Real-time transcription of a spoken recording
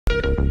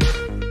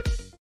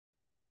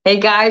Hey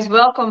guys,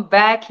 welcome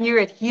back here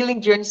at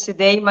Healing Journeys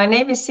today. My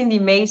name is Cindy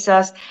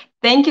Mezas.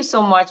 Thank you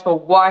so much for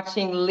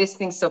watching,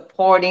 listening,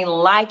 supporting,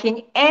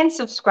 liking, and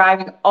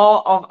subscribing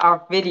all of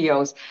our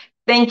videos.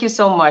 Thank you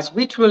so much.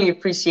 We truly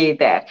appreciate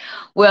that.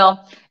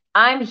 Well,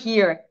 I'm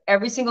here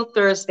every single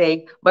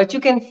Thursday, but you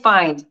can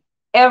find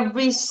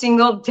every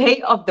single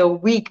day of the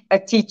week a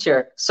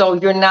teacher. So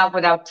you're not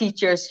without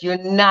teachers, you're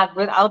not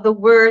without the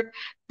word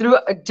through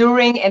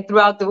during and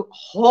throughout the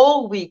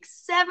whole week,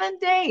 7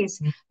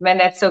 days. Man,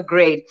 that's so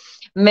great.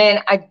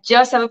 Man, I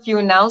just have a few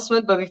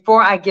announcements, but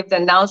before I give the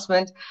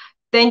announcement,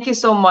 thank you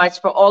so much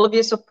for all of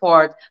your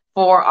support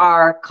for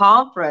our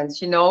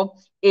conference.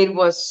 It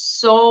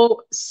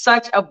was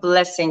such a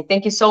blessing.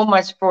 Thank you so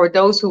much for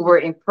those who were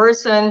in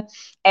person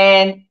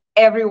and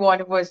everyone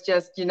who was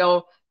just,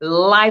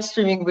 live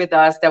streaming with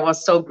us. That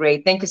was so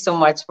great. Thank you so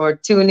much for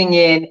tuning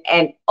in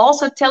and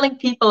also telling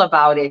people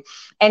about it.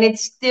 And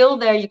it's still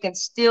there. You can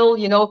still,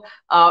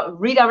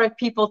 redirect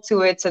people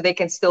to it so they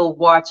can still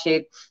watch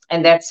it.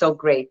 And that's so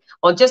great.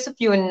 Well, just a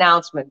few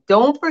announcements.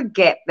 Don't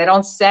forget that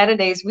on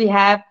Saturdays we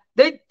have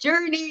the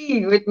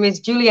journey with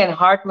Miss Julieann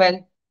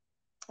Hartman.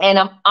 And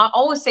I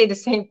always say the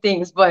same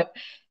things, but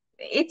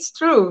it's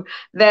true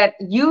that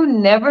you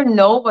never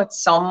know what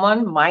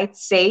someone might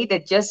say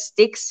that just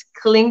sticks,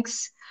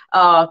 clicks,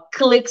 on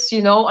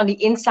the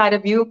inside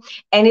of you.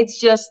 And it's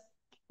just,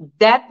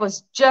 that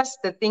was just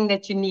the thing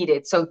that you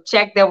needed. So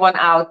check that one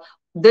out.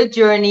 The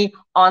journey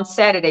on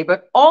Saturday.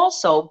 But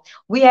also,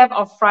 we have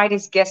our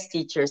Fridays guest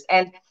teachers.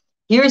 And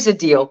here's the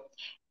deal.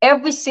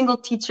 Every single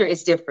teacher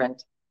is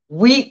different.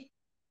 We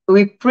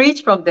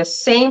preach from the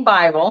same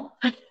Bible,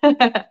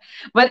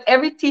 but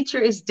every teacher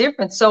is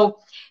different. So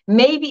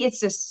maybe it's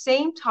the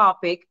same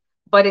topic,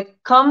 but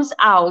it comes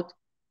out,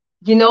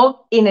 in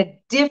a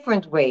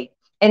different way.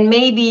 And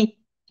maybe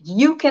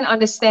you can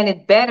understand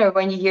it better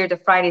when you hear the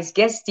Friday's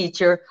guest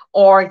teacher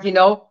or,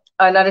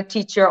 another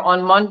teacher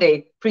on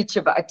Monday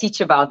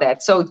teach about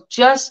that. So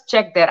just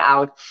check that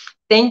out.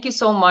 Thank you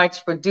so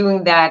much for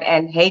doing that.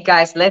 And hey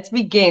guys, let's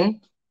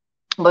begin.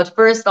 But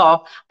first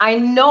off, I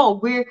know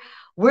we're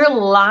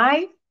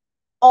live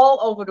all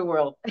over the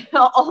world.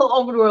 All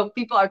over the world,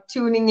 people are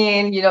tuning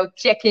in,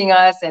 checking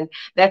us, and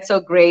that's so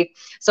great.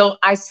 So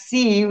I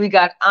see we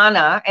got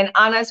Anna, and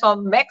Anna is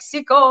from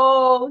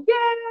Mexico. Yeah,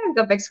 we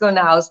got Mexico in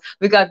the house.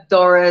 We got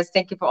Doris.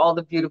 Thank you for all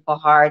the beautiful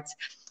hearts.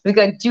 We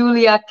got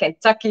Julia,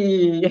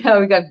 Kentucky.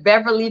 We got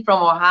Beverly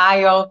from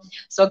Ohio.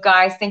 So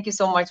guys, thank you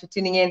so much for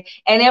tuning in.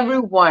 And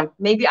everyone,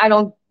 maybe I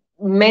don't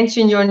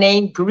mention your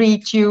name,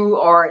 greet you,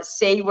 or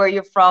say where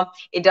you're from.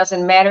 It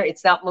doesn't matter.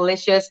 It's not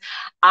malicious.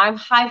 I'm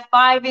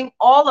high-fiving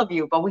all of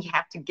you, but we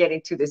have to get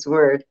into this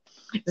word.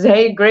 So,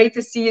 hey, great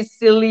to see you,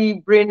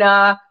 Silly,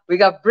 Brina. We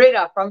got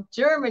Britta from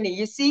Germany.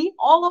 You see,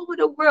 all over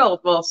the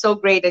world. Well, so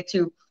great that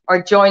you are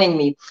joining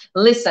me.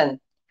 Listen,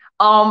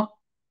 um,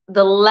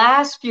 the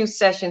last few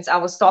sessions I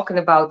was talking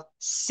about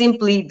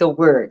simply the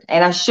word,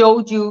 and I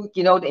showed you,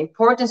 the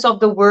importance of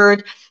the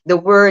word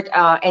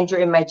and your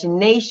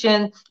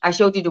imagination. I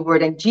showed you the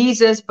word and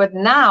Jesus, but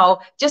now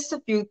just a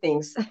few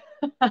things.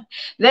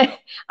 That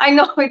I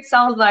know it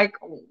sounds like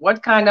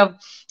what kind of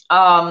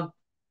um,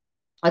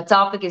 a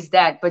topic is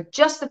that, but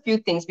just a few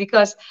things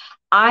because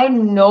I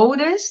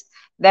noticed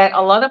that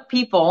a lot of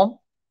people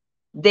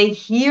they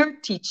hear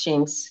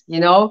teachings,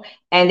 and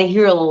they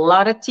hear a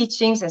lot of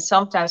teachings, and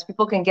sometimes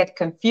people can get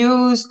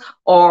confused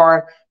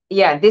or,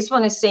 yeah, this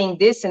one is saying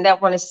this and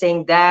that one is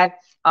saying that.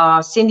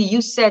 Cindy,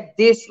 you said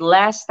this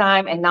last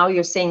time, and now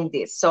you're saying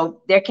this.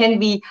 So there can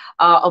be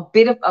a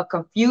bit of a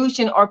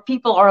confusion, or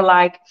people are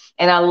like,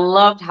 and I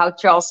loved how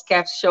Charles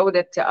Capps showed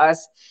it to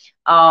us,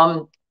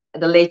 the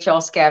late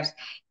Charles Capps.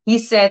 He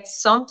said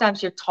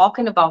sometimes you're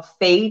talking about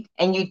faith,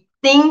 and you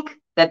think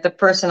that the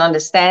person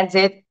understands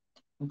it,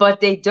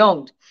 but they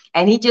don't.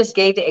 And he just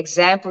gave the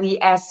example.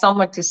 He asked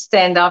someone to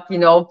stand up,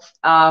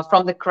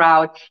 from the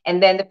crowd,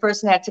 and then the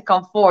person had to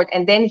come forward.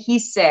 And then he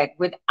said,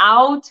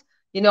 without,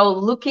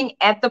 looking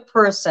at the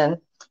person,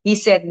 he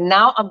said,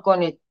 now I'm going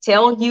to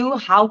tell you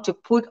how to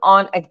put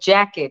on a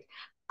jacket.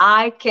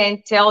 I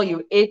can tell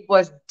you it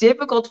was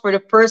difficult for the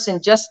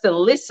person just to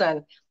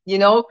listen,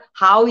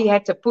 how he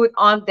had to put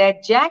on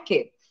that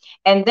jacket.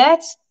 And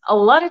that's a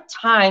lot of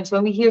times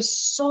when we hear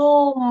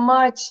so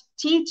much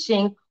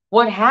teaching,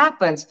 what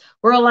happens?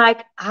 We're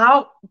like,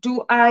 how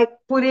do I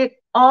put it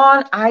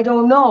on? I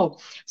don't know.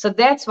 So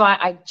that's why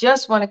I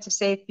just wanted to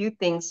say a few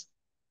things.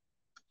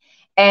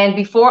 And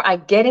before I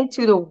get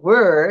into the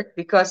word,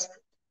 because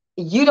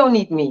you don't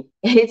need me.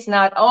 It's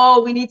not,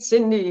 oh, we need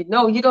Cindy.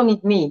 No, you don't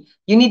need me.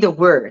 You need the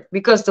word,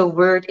 because the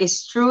word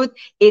is truth.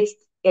 It's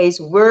a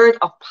word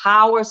of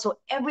power. So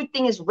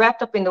everything is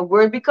wrapped up in the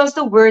word, because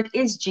the word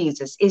is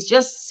Jesus. It's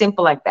just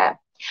simple like that.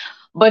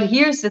 But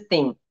here's the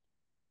thing.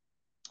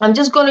 I'm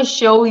just going to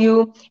show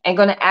you and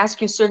going to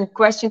ask you certain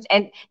questions.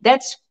 And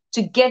that's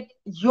to get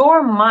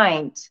your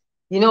mind,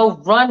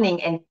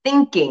 running and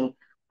thinking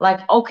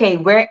like, okay,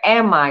 where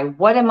am I?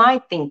 What am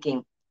I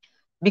thinking?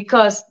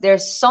 Because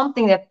there's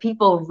something that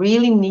people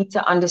really need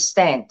to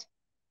understand.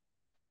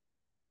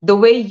 The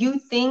way you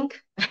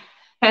think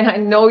And I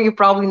know you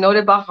probably know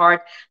it by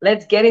heart.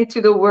 Let's get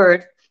into the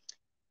word.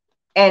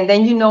 And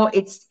then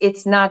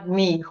it's not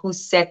me who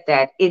said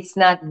that. It's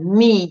not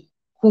me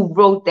who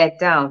wrote that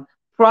down.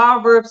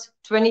 Proverbs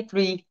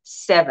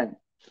 23:7.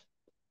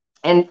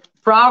 And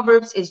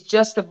Proverbs is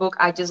just a book.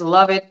 I just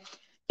love it.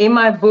 In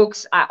my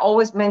books, I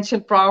always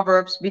mention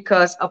Proverbs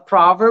because a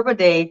proverb a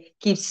day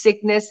keeps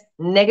sickness,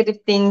 negative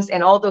things,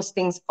 and all those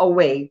things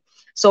away.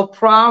 So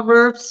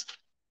Proverbs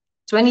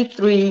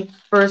 23,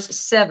 verse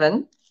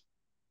 7.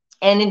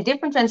 And in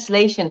different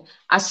translation,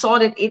 I saw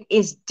that it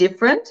is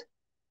different,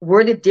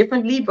 worded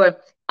differently,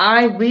 but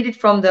I read it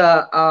from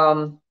the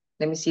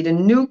let me see, the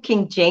New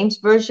King James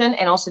Version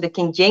and also the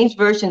King James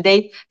Version.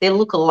 They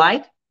look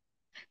alike.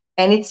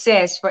 And it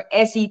says, for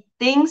as he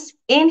thinks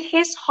in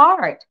his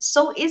heart,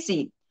 so is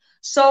he.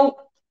 So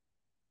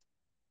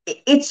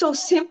it's so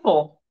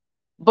simple.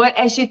 But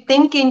as you're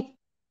thinking,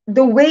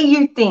 the way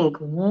you think,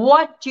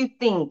 what you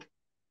think,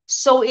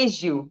 so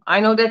is you.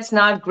 I know that's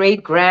not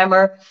great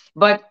grammar,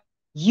 but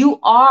you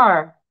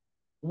are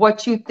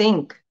what you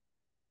think.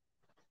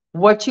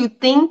 What you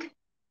think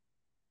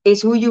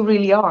is who you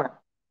really are.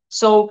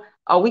 So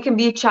we can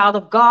be a child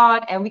of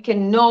God and we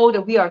can know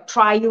that we are a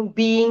triune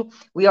being.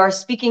 We are a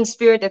speaking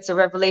spirit. That's a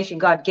revelation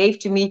God gave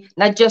to me,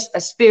 not just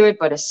a spirit,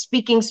 but a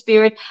speaking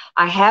spirit.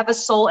 I have a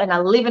soul and I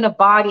live in a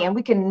body, and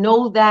we can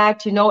know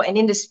that, and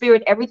in the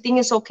spirit, everything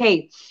is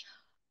okay.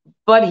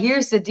 But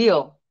here's the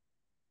deal.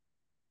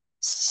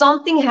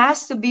 Something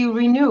has to be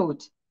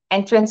renewed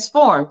and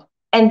transformed,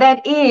 and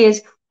that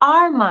is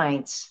our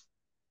minds,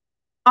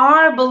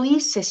 our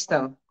belief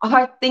system,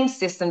 our think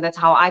system. That's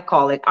how I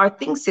call it, our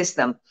think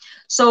system.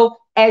 So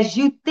as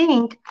you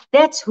think,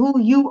 that's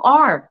who you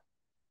are.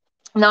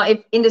 Now,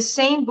 if in the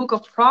same book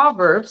of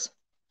Proverbs,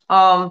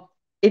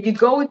 if you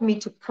go with me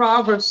to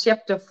Proverbs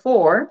chapter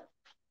 4,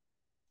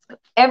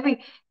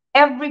 every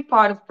every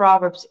part of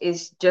Proverbs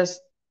is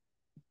just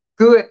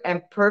good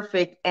and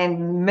perfect.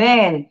 And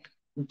man,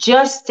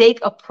 just take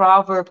a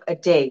proverb a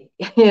day.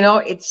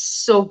 It's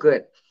so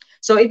good.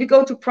 So if you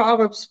go to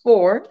Proverbs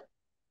 4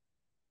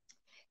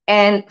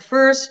 and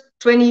verse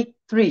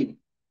 23,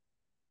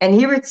 and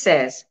here it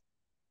says,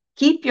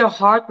 keep your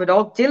heart with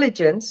all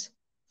diligence,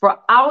 for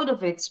out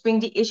of it spring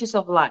the issues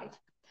of life.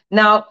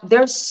 Now,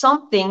 there's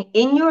something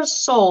in your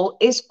soul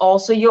is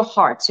also your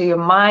heart. So your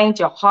mind,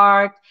 your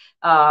heart,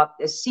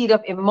 the seat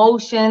of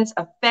emotions,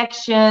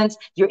 affections,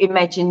 your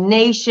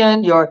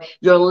imagination, your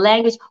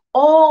language,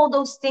 all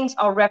those things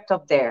are wrapped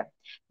up there.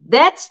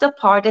 That's the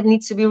part that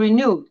needs to be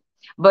renewed.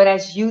 But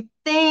as you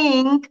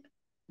think,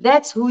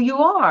 that's who you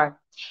are.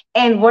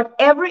 And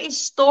whatever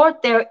is stored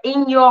there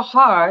in your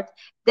heart,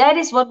 that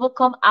is what will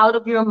come out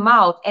of your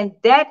mouth. And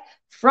that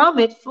from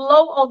it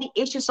flow all the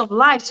issues of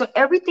life. So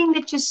everything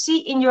that you see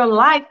in your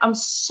life, I'm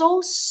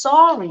so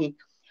sorry,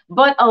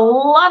 but a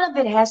lot of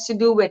it has to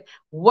do with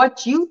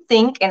what you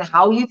think and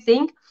how you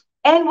think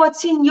and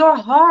what's in your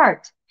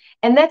heart.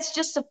 And that's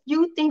just a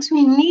few things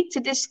we need to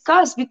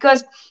discuss,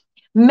 because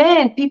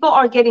man, people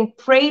are getting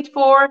prayed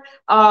for.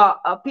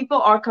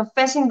 People are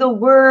confessing the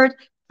word,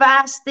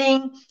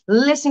 fasting,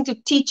 listening to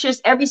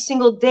teachers every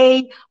single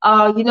day.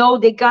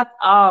 They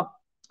got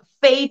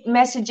faith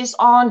messages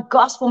on,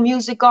 gospel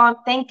music on,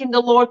 thanking the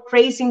Lord,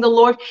 praising the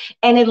Lord.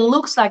 And it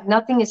looks like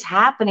nothing is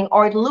happening,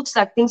 or it looks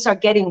like things are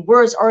getting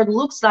worse, or it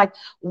looks like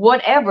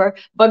whatever.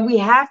 But we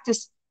have to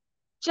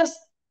just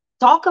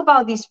talk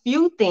about these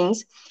few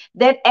things,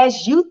 that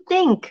as you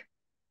think,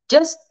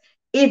 just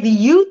if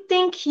you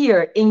think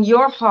here in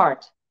your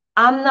heart,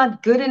 I'm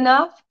not good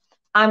enough,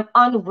 I'm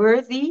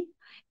unworthy.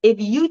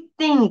 If you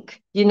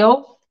think,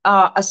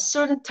 a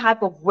certain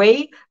type of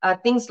way,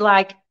 things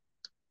like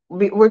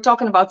we're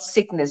talking about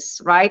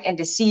sickness, right? And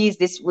disease,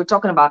 we're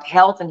talking about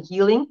health and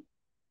healing.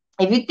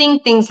 If you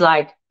think things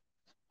like,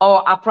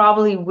 oh, I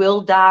probably will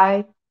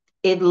die,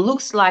 it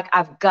looks like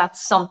I've got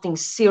something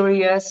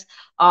serious.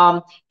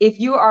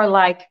 If you are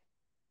like,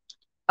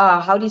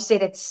 how do you say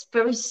that? It's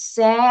very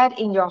sad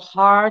in your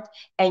heart,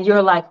 and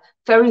you're like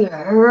very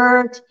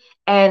hurt,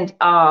 and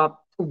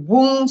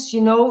wounds,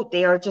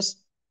 they are just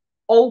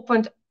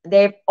opened.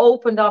 They've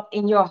opened up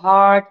in your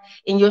heart,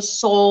 in your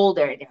soul.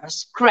 There are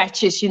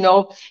scratches.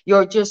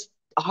 You're just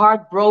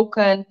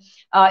heartbroken.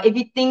 If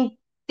you think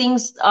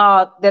things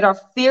that are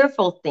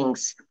fearful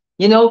things,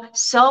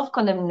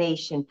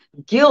 self-condemnation,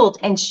 guilt,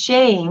 and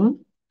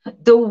shame,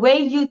 the way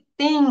you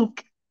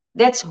think,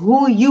 that's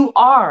who you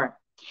are.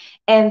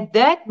 And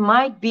that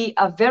might be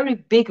a very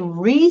big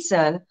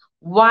reason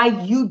why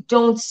you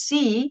don't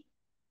see,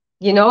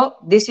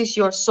 this is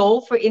your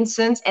soul, for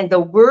instance, and the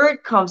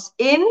word comes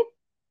in,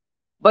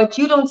 but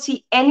you don't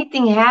see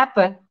anything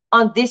happen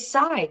on this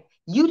side.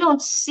 You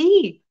don't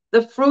see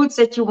the fruits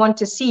that you want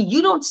to see.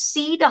 You don't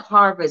see the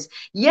harvest.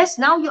 Yes,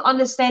 now you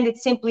understand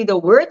it's simply the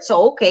word.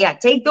 So, okay, I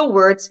take the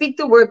word, speak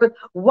the word, but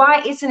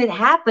why isn't it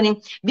happening?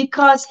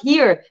 Because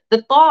here,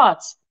 the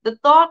thoughts, the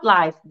thought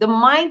life, the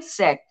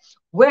mindset,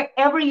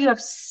 wherever you have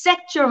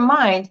set your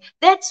mind,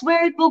 that's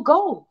where it will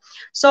go.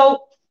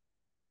 So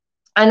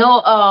I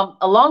know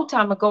a long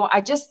time ago,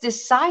 I just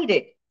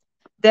decided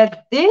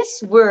that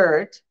this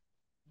word,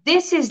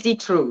 This is the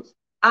truth.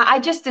 I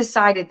just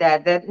decided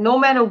that no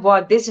matter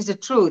what, this is the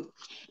truth.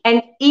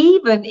 And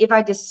even if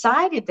I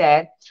decided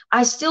that,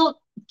 I still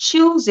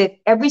choose it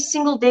every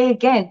single day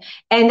again.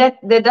 And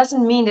that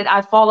doesn't mean that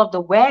I fall off the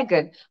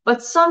wagon.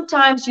 But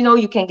sometimes,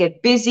 you can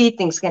get busy,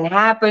 things can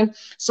happen.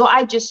 So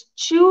I just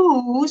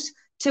choose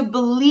to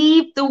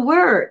believe the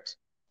word,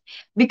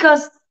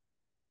 because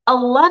a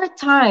lot of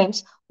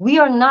times we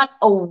are not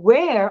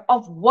aware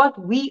of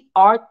what we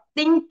are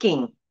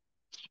thinking.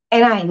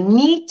 And I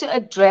need to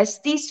address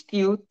these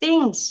few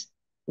things.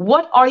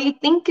 What are you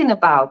thinking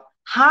about?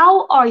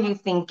 How are you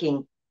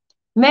thinking?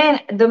 Man,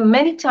 the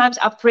many times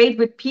I prayed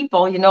with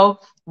people,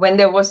 when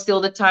there was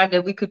still the time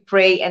that we could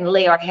pray and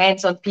lay our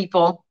hands on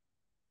people.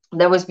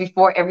 That was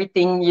before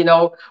everything,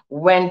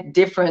 went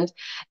different.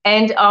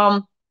 And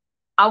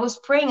I was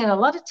praying, and a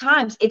lot of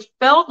times it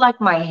felt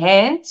like my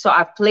hand. So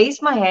I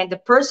placed my hand, the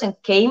person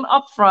came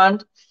up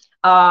front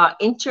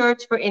in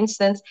church, for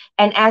instance,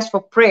 and asked for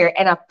prayer.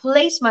 And I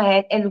placed my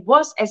hand, and it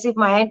was as if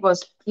my hand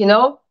was,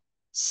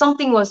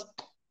 something was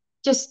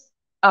just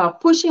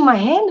pushing my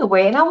hand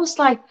away. And I was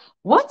like,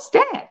 what's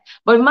that?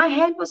 But my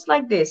hand was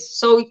like this.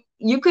 So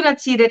you could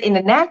not see that in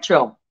the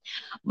natural.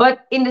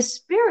 But in the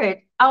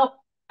spirit,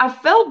 I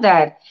felt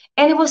that.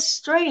 And it was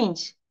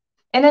strange.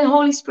 And then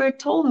Holy Spirit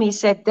told me,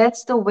 said,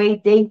 that's the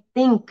way they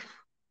think.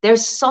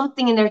 There's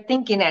something in their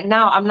thinking. And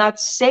now I'm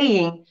not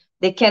saying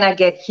they cannot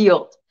get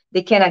healed.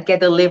 They cannot get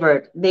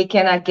delivered. They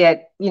cannot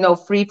get,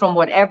 free from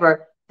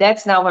whatever.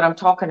 That's not what I'm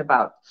talking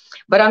about.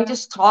 But I'm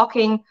just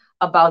talking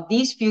about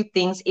these few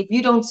things if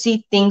you don't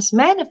see things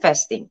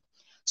manifesting.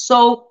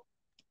 So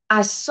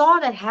I saw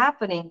that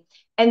happening.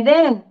 And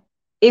then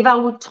if I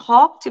would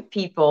talk to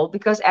people,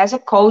 because as a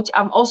coach,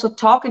 I'm also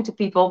talking to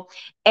people,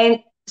 and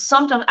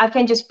sometimes I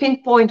can just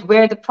pinpoint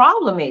where the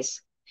problem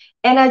is.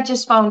 And I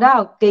just found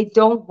out they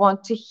don't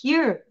want to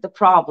hear the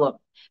problem,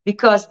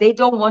 because they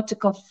don't want to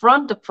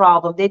confront the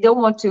problem. They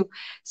don't want to,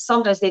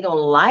 sometimes they don't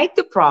like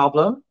the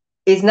problem.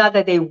 It's not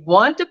that they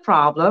want the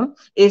problem.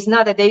 It's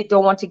not that they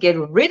don't want to get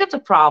rid of the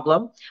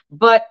problem,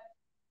 but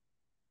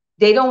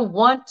they don't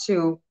want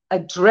to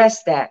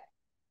address that.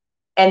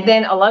 And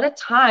then a lot of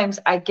times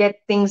I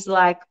get things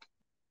like,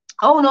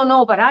 oh, no,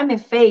 no, but I'm in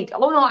faith.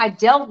 Oh, no, I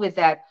dealt with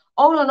that.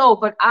 Oh, no, no,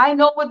 but I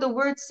know what the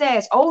word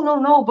says. Oh, no,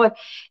 no, but,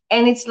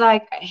 and it's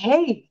like,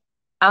 hey,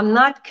 I'm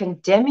not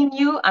condemning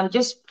you. I'm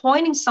just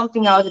pointing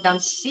something out that I'm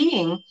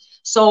seeing.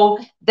 So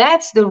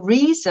that's the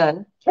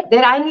reason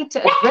that I need to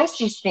address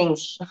these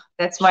things.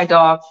 That's my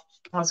dog.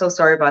 I'm so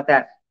sorry about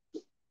that.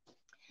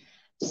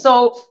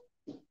 So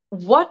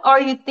what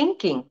are you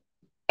thinking?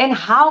 And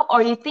how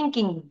are you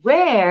thinking?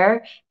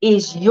 Where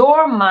is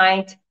your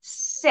mind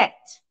set?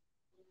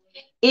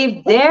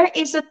 If there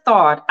is a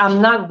thought,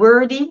 I'm not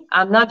worthy,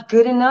 I'm not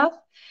good enough,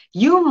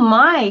 you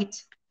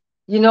might,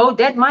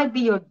 that might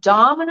be your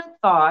dominant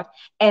thought.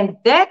 And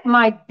that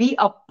might be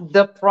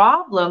the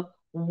problem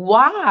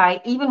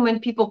why, even when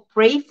people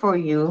pray for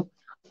you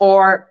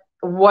or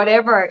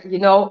whatever,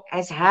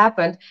 has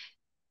happened,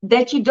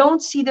 that you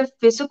don't see the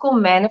physical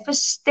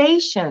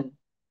manifestation,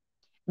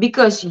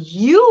 because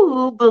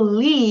you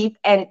believe,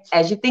 and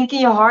as you think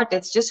in your heart,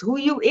 that's just who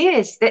you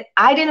is. That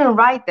I didn't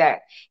write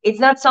that. It's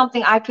not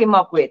something I came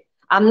up with.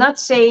 I'm not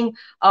saying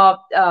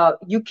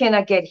you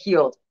cannot get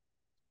healed.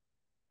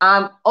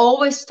 I'm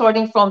always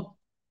starting from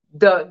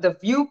the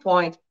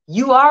viewpoint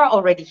you are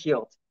already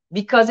healed,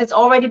 because it's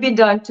already been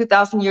done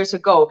 2,000 years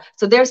ago.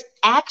 So there's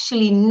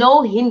actually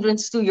no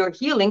hindrance to your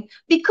healing,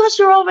 because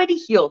you're already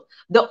healed.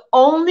 The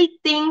only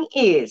thing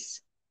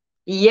is,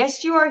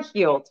 yes, you are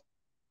healed.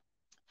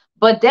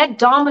 But that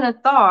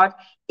dominant thought,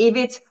 if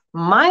it's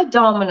my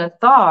dominant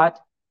thought,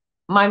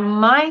 my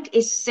mind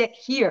is set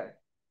here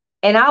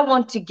and I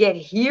want to get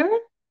here,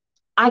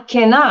 I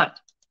cannot.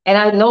 And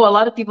I know a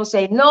lot of people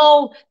say,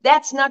 no,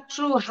 that's not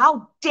true.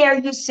 How dare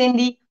you,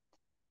 Cindy?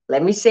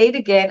 Let me say it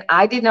again.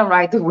 I did not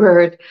write the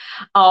word.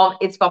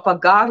 It's Papa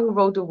God who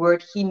wrote the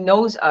word. He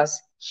knows us.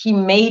 He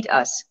made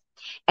us.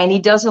 And he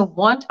doesn't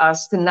want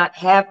us to not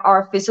have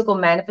our physical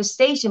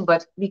manifestation,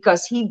 but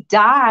because he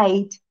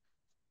died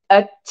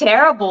a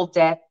terrible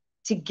death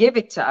to give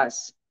it to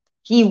us.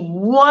 He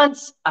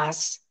wants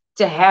us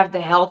to have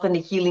the health and the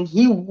healing.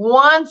 He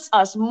wants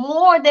us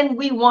more than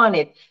we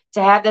wanted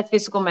to have that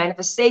physical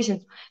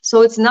manifestation.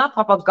 So it's not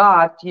Papa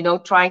God,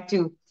 trying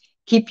to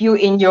keep you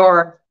in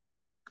your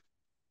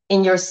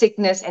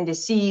sickness and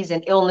disease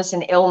and illness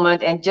and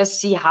ailment and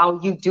just see how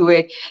you do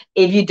it.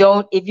 If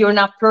you're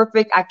not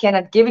perfect, I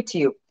cannot give it to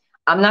you.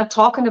 I'm not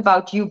talking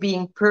about you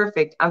being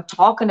perfect. I'm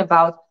talking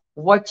about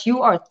what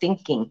you are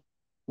thinking.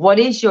 What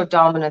is your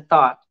dominant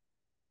thought?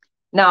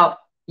 Now,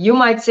 you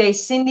might say,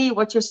 Cindy,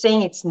 what you're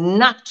saying, it's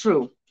not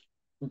true.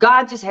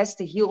 God just has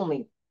to heal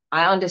me.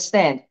 I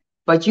understand.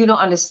 But you don't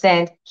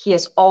understand. He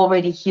has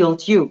already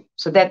healed you.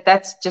 So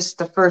that's just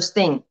the first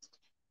thing.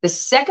 The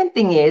second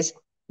thing is,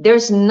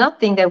 there's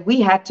nothing that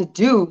we had to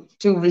do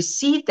to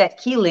receive that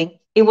healing.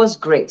 It was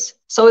grace.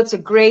 So it's a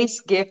grace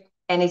gift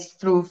and it's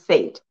through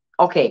faith.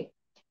 Okay.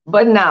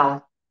 But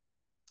now,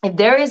 if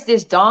there is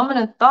this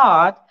dominant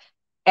thought,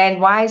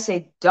 And why I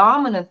say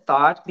dominant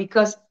thought,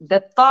 because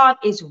the thought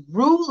is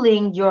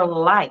ruling your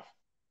life.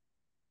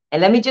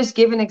 And let me just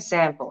give an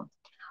example.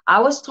 I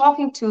was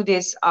talking to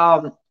this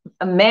a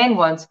man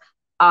once.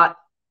 Uh,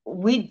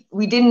 we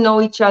didn't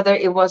know each other.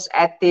 It was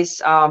at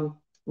this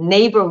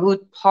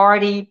neighborhood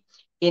party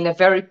in a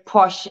very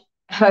posh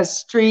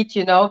street,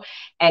 you know.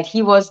 And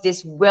he was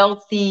this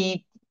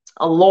wealthy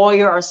a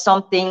lawyer or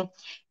something.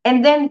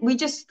 And then we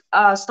just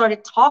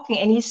started talking,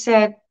 and he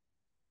said,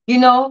 "You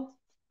know,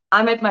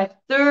 I'm at my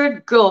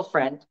third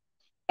girlfriend,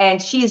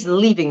 and she's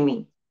leaving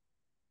me."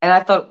 And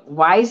I thought,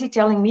 why is he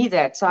telling me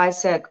that? So I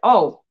said,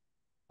 "Oh,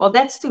 well,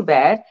 that's too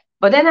bad."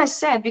 But then I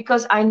said,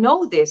 because I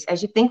know this,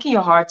 as you think in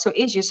your heart, so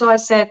is you. So I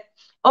said,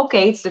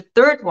 okay, it's the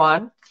third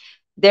one.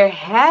 There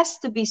has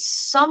to be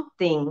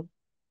something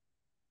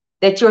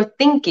that you're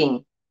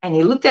thinking. And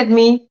he looked at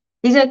me.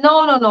 He said,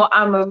 no, no, no.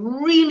 I'm a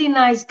really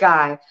nice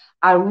guy.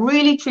 I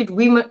really treat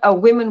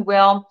women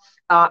well.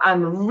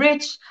 I'm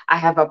rich. I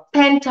have a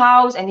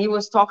penthouse. And he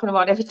was talking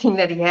about everything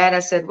that he had. I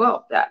said,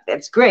 well,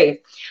 that's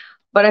great.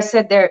 But I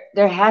said,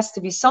 there has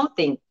to be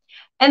something.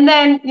 And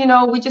then, you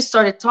know, we just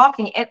started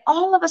talking. And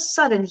all of a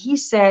sudden, he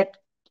said,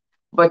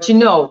 but you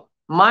know,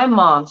 my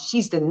mom,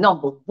 she's the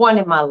number one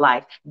in my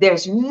life.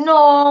 There's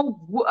no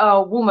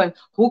woman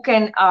who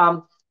can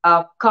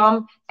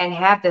come and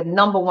have the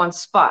number one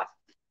spot.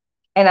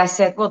 And I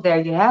said, well, there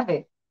you have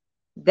it.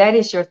 That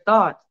is your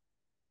thought.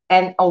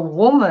 And a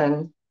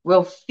woman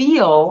will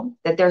feel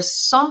that there's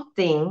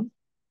something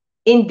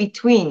in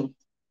between.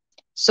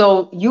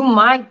 So you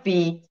might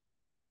be,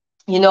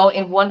 you know,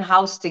 in one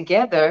house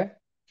together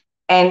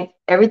and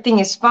everything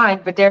is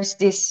fine, but there's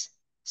this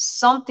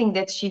something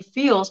that she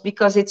feels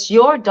because it's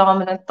your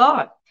dominant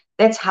thought.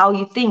 That's how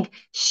you think.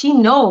 She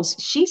knows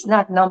she's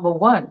not number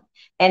one.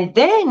 And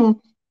then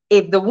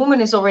if the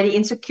woman is already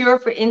insecure,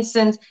 for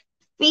instance,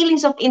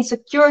 feelings of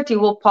insecurity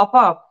will pop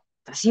up.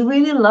 Does he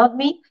really love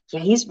me?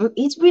 Yeah, he's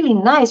really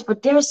nice,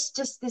 but there's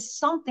just this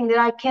something that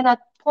I cannot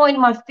point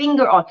my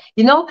finger on,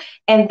 you know?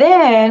 And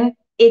then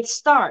it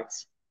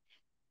starts.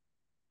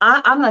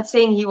 I'm not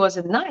saying he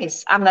wasn't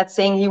nice. I'm not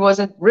saying he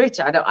wasn't rich.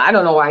 I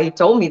don't know why he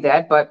told me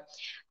that, but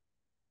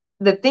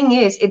the thing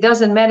is, it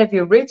doesn't matter if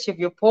you're rich, if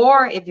you're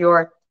poor,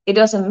 it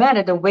doesn't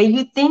matter. The way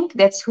you think,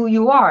 that's who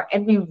you are.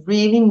 And we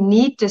really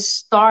need to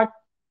start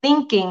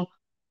thinking,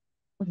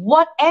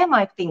 what am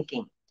I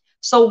thinking?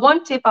 So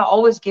one tip I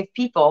always give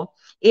people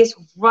is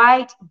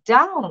write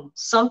down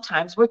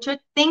sometimes what you're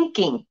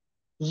thinking.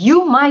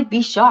 You might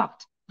be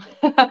shocked.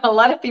 A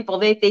lot of people,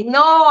 they think,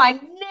 no, I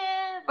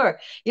never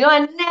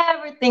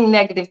think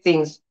negative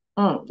things.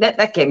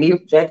 That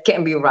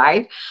can be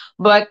right.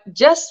 But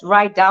just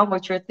write down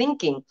what you're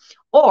thinking.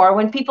 Or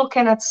when people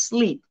cannot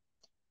sleep,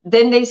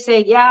 then they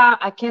say, yeah,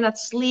 I cannot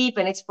sleep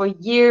and it's for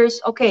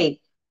years. Okay,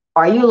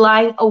 are you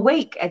lying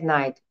awake at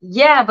night?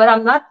 Yeah, but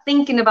I'm not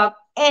thinking about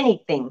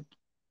anything,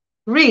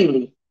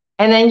 really.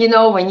 And then,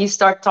 when you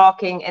start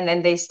talking and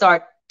then they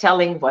start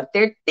telling what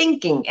they're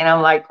thinking. And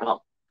I'm like,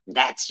 well,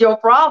 that's your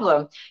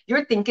problem.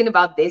 You're thinking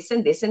about this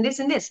and this and this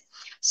and this.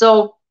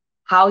 So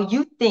how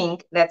you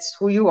think, that's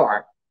who you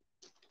are.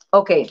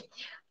 Okay,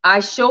 I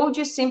showed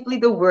you simply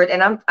the word,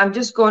 and I'm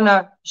just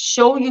gonna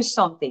show you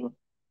something.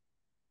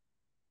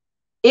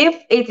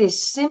 If it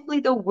is simply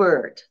the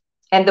word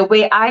and the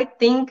way I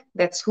think,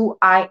 that's who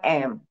I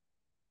am.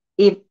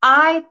 If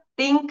I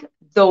think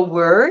the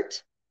word,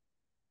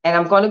 and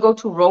I'm going to go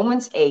to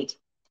Romans 8.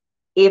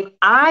 If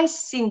I,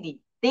 Cindy,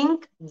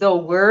 think the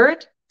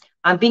word,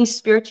 I'm being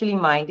spiritually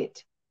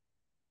minded.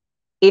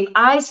 If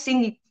I,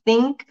 Cindy,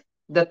 think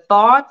the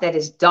thought that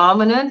is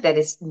dominant, that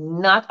is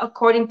not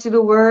according to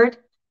the word,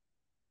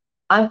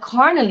 I'm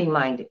carnally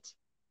minded.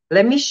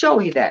 Let me show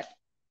you that.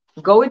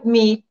 Go with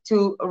me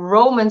to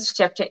Romans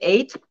chapter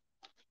 8.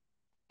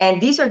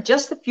 And these are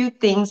just a few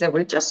things that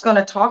we're just going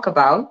to talk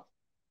about.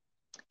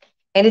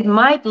 And it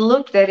might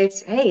look that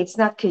it's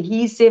not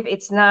cohesive,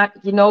 it's not,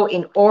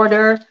 in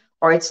order,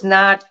 or it's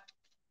not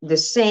the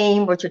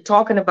same what you're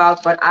talking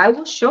about, but I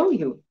will show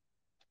you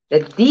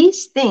that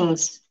these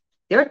things,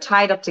 they're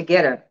tied up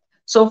together.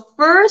 So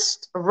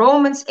first,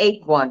 Romans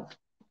 8:1.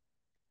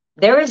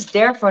 There is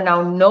therefore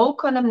now no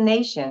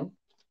condemnation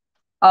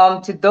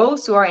to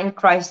those who are in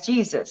Christ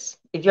Jesus.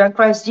 If you're in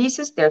Christ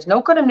Jesus, there's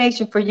no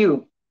condemnation for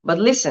you. But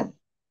listen,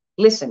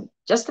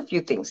 just a few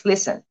things.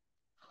 Listen,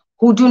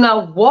 who do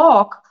not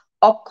walk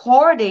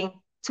according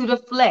to the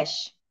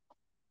flesh,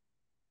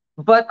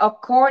 but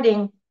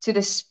according to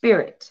the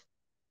Spirit.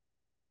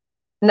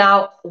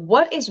 Now,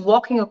 what is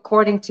walking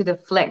according to the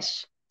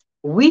flesh?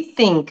 We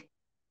think,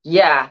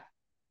 yeah,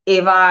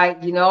 if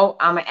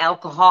I'm an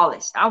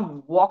alcoholic,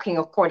 I'm walking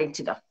according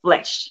to the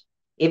flesh.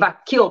 If I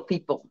kill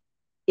people,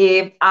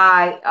 if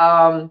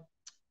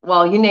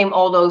well, you name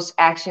all those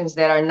actions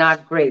that are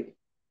not great.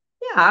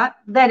 Yeah,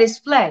 that is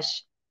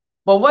flesh.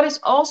 But what is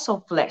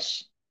also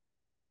flesh?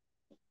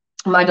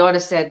 My daughter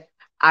said,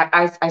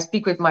 I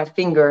speak with my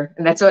finger,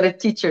 and that's what a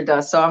teacher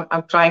does. So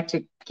I'm trying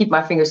to keep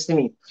my fingers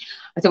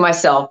to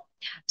myself.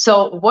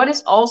 So what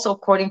is also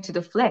according to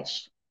the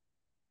flesh?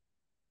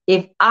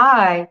 If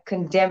I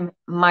condemn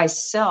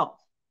myself,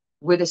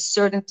 with a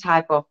certain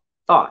type of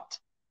thought.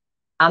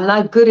 I'm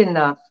not good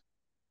enough.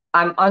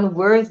 I'm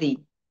unworthy.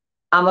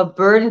 I'm a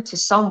burden to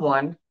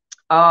someone.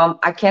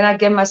 I cannot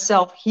get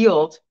myself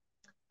healed.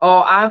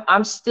 Or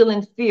I'm still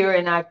in fear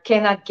and I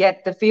cannot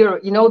get the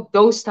fear.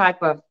 Those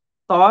type of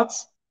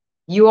thoughts.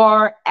 You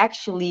are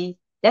actually,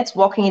 that's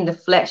walking in the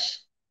flesh,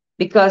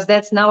 because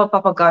that's not what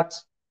Papa God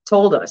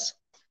told us.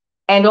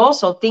 And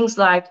also things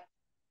like,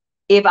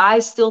 if I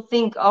still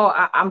think, oh,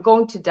 I'm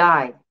going to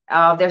die,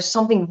 there's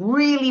something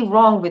really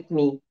wrong with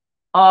me.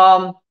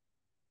 Um,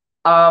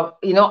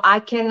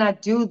 I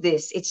cannot do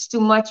this. It's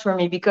too much for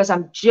me because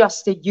I'm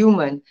just a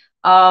human.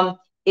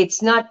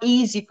 It's not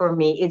easy for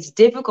me. It's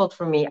difficult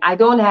for me. I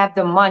don't have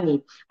the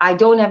money. I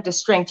don't have the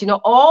strength.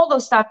 All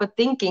those type of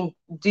thinking.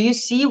 Do you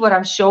see what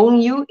I'm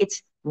showing you?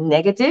 It's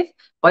negative,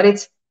 but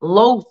it's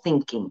low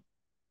thinking.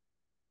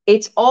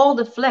 It's all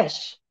the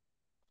flesh,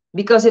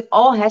 because it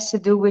all has to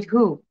do with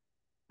who?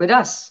 With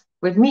us,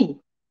 with me,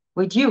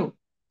 with you.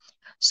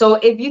 So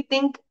if you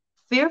think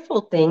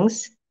fearful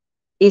things,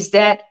 is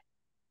that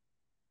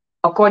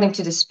according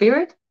to the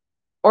spirit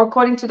or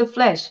according to the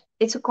flesh?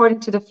 It's according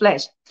to the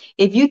flesh.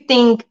 If you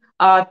think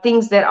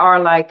things that are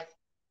like,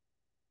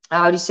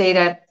 how do you say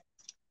that?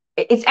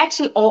 It's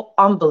actually all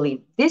unbelief.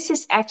 This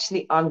is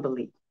actually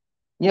unbelief.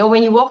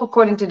 When you walk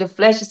according to the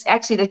flesh, it's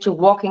actually that you're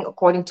walking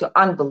according to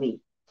unbelief.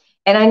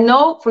 And I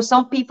know for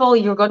some people,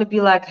 you're going to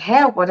be like,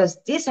 hey, what does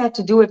this have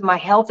to do with my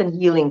health and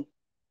healing?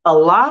 A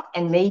lot,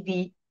 and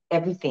maybe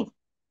everything.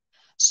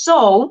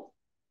 So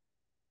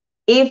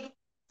if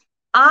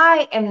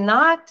I am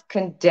not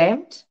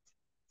condemned,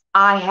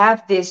 I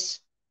have this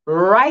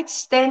right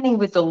standing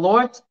with the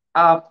Lord,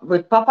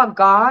 with Papa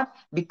God,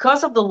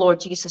 because of the Lord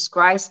Jesus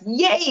Christ.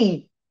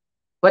 Yay!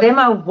 But am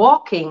I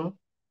walking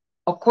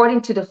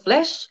according to the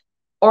flesh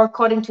or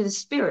according to the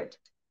spirit?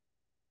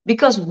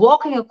 Because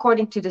walking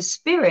according to the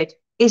spirit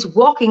is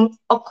walking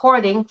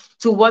according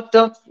to what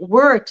the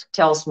word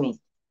tells me.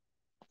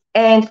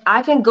 And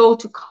I can go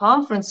to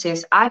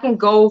conferences, I can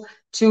go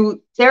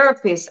to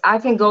therapists, I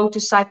can go to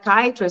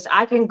psychiatrists,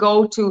 I can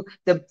go to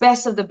the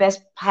best of the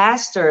best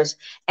pastors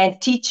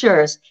and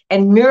teachers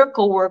and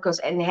miracle workers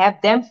and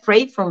have them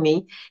pray for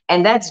me.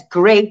 And that's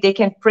great. They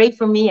can pray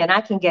for me and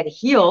I can get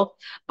healed,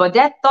 but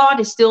that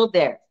thought is still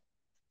there.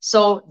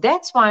 So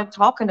that's why I'm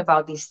talking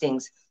about these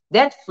things.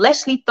 That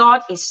fleshly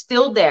thought is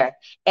still there.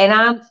 And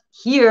I'm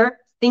here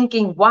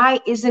thinking, why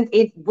isn't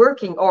it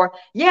working? Or,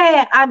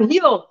 yeah, I'm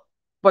healed,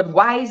 but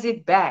why is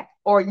it back?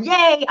 Or,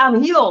 yay,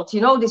 I'm healed.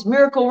 This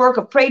miracle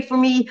worker prayed for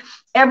me.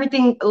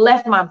 Everything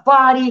left my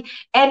body.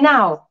 And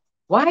now,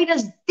 why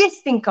does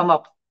this thing come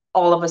up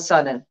all of a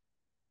sudden?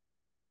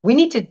 We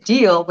need to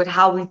deal with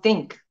how we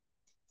think.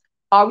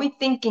 Are we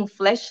thinking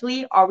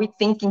fleshly? Are we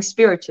thinking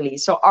spiritually?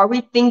 So are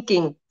we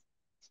thinking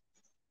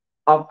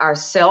of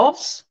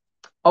ourselves?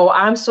 Oh,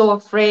 I'm so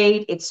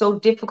afraid. It's so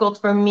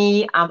difficult for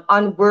me. I'm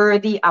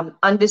unworthy. I'm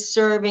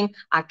undeserving.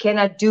 I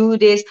cannot do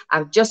this.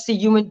 I'm just a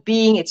human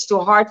being. It's too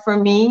hard for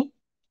me.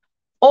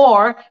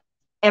 Or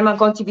am I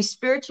going to be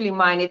spiritually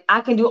minded?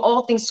 I can do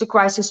all things through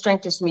Christ who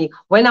strengthens me.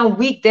 When I'm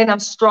weak, then I'm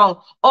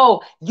strong.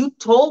 Oh, you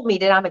told me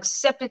that I'm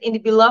accepted in the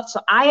beloved, so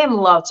I am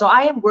loved, so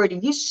I am worthy.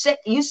 You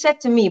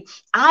said to me,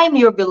 I am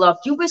your beloved.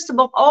 You wished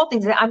above all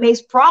things that I may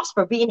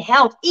prosper, be in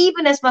health,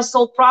 even as my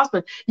soul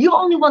prospers. You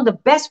only want the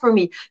best for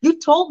me. You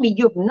told me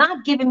you have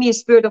not given me a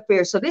spirit of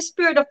fear. So this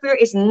spirit of fear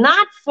is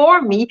not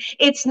for me.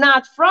 It's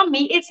not from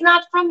me. It's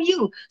not from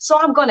you. So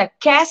I'm going to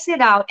cast it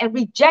out and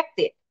reject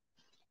it.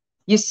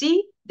 You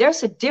see,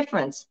 there's a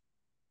difference.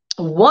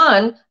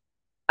 One,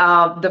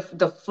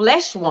 the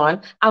flesh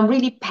one, I'm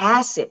really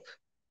passive.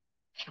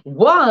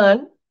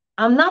 One,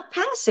 I'm not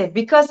passive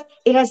because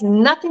it has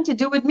nothing to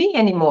do with me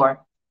anymore.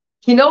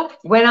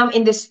 When I'm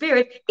in the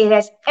spirit, it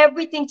has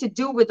everything to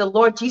do with the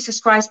Lord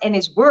Jesus Christ and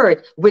his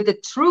word, with the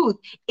truth.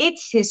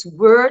 It's his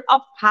word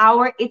of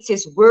power. It's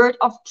his word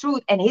of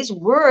truth. And his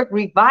word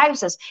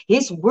revives us.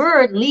 His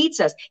word leads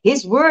us.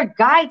 His word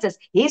guides us.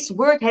 His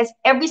word has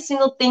every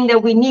single thing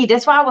that we need.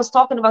 That's why I was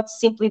talking about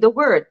simply the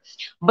word.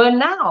 But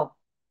now,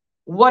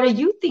 what are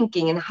you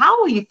thinking and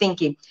how are you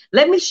thinking?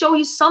 Let me show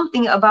you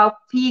something about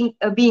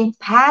being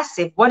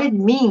passive, what it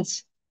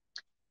means.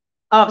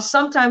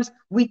 Sometimes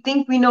we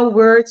think we know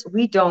words,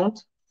 we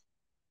don't.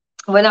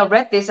 When I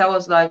read this, I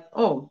was like,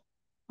 oh,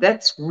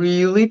 that's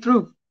really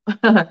true.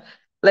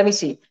 Let me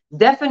see.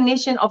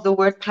 Definition of the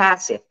word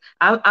passive.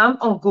 I'm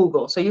on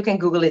Google, so you can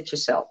Google it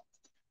yourself.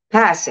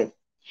 Passive,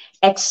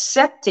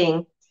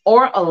 accepting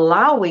or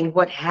allowing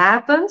what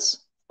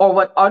happens or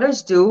what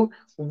others do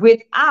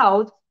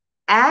without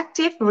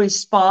active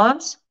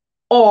response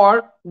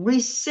or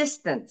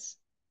resistance.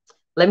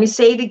 Let me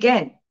say it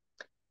again.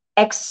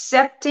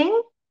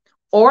 Accepting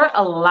or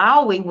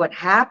allowing what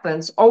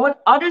happens or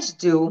what others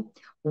do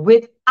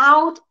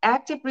without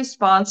active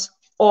response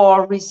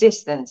or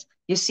resistance.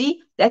 You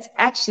see, that's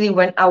actually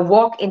when I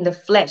walk in the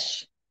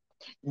flesh.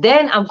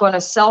 Then I'm going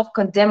to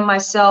self-condemn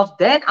myself.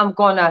 Then I'm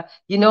going to,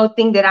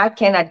 think that I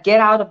cannot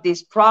get out of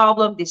this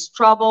problem, this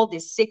trouble,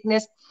 this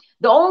sickness.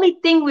 The only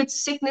thing with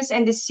sickness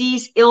and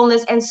disease,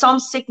 illness, and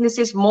some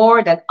sicknesses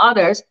more than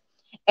others,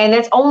 And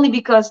that's only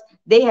because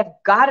they have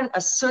gotten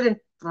a certain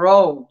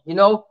throne,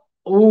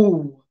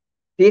 oh,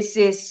 this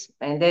is,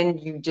 and then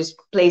you just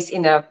place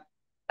in a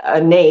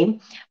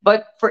name.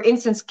 But for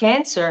instance,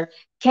 cancer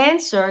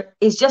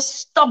is just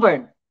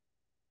stubborn.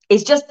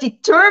 It's just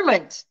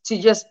determined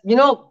to just,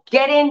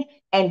 get in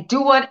and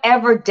do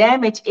whatever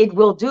damage it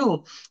will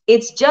do.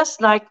 It's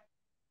just like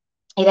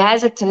it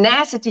has a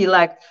tenacity,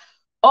 like,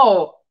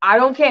 oh, I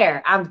don't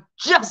care. I'm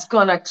just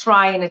gonna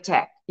try and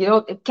attack.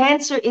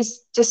 Cancer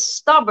is just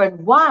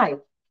stubborn. Why?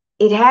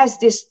 It has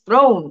this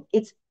throne.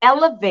 It's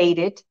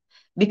elevated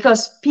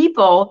because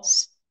people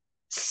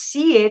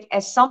see it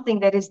as something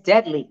that is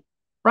deadly,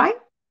 right?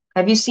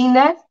 Have you seen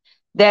that?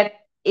 That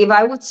if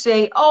I would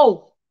say,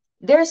 oh,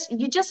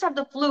 you just have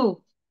the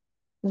flu,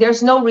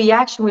 there's no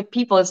reaction with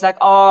people. It's like,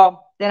 oh,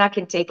 then I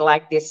can take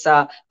like this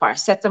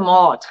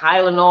paracetamol or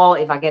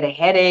Tylenol if I get a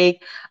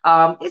headache.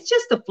 It's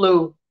just the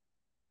flu.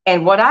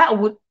 And what I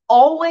would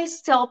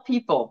always tell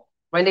people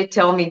when they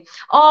tell me,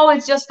 oh,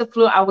 it's just the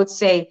flu, I would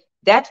say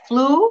that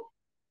flu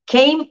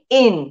came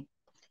in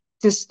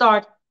to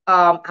start,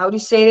 how do you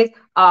say it?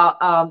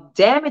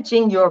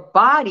 Damaging your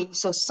body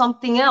so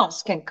something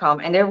else can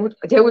come. And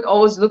they would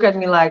always look at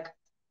me like,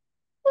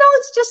 no,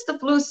 it's just the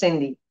flu,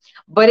 Cindy.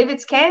 But if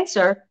it's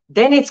cancer,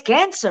 then it's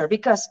cancer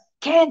because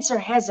cancer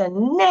has a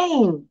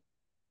name.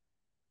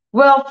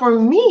 Well, for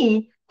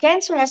me,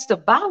 cancer has to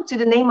bow to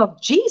the name of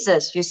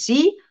Jesus, you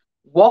see,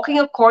 walking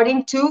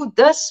according to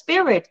the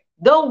Spirit,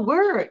 the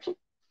Word.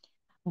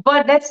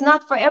 But that's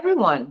not for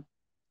everyone.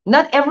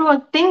 Not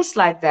everyone thinks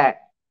like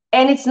that.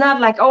 And it's not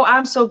like, oh,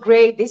 I'm so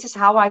great. This is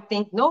how I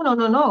think. No, no,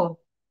 no, no.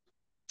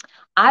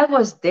 I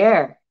was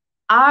there.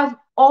 I've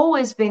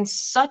always been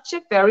such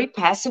a very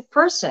passive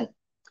person.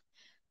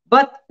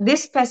 But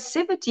this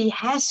passivity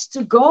has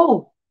to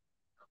go.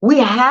 We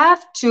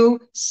have to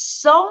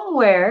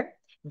somewhere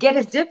get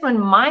a different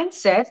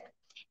mindset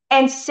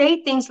and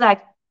say things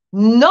like,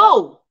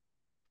 no,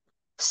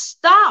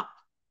 stop.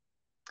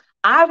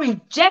 I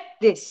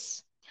reject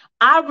this.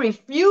 I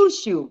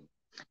refuse you.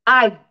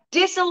 I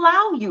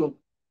disallow you.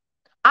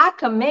 I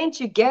command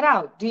you, get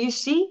out. Do you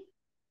see?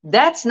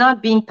 That's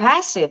not being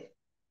passive.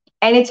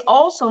 And it's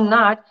also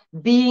not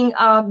being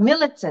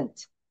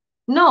militant.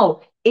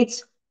 No,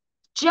 it's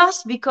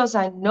just because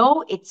I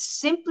know it's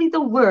simply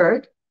the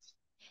word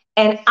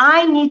and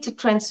I need to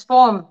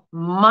transform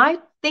my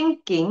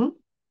thinking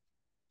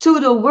to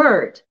the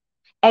word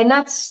and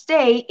not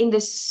stay in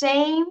the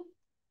same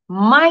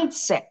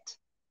mindset.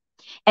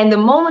 And the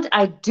moment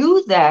I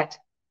do that,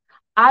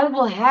 I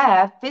will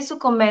have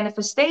physical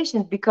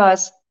manifestations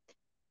because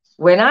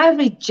when I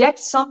reject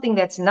something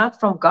that's not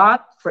from God,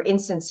 for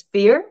instance,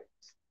 fear,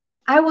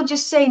 I will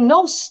just say,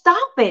 no,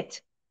 stop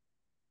it.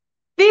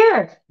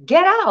 Fear,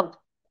 get out.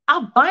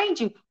 I'll bind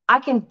you. I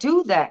can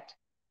do that.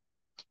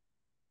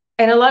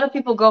 And a lot of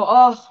people go,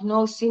 oh,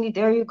 no, Cindy,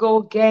 there you go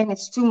again.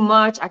 It's too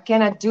much. I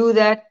cannot do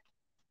that.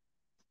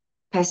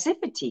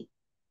 Passivity.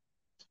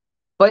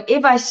 But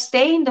if I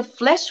stay in the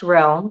flesh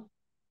realm,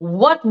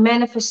 what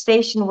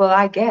manifestation will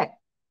I get?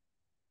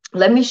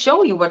 Let me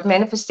show you what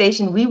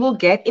manifestation we will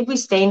get if we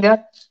stay in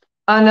the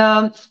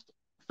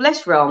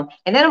flesh realm.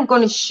 And then I'm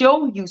going to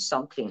show you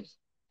something.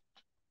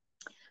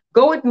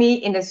 Go with me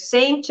in the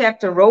same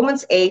chapter,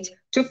 Romans 8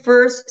 to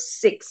verse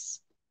 6.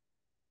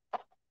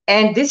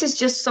 And this is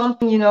just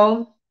something,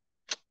 I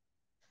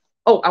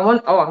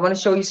want to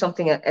show you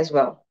something as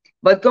well.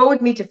 But go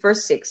with me to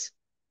verse 6.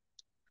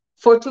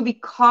 For to be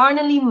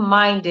carnally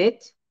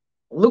minded,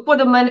 look what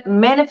the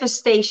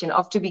manifestation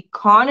of to be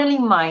carnally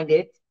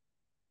minded,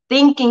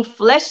 thinking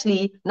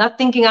fleshly, not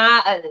thinking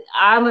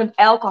I'm an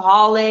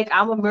alcoholic,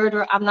 I'm a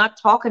murderer. I'm not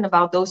talking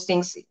about those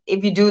things.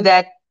 If you do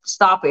that,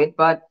 stop it.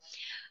 But,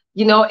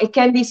 it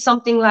can be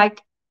something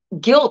like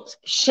guilt,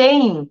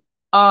 shame,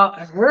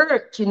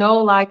 hurt,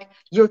 like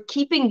you're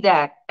keeping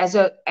that as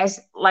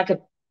like a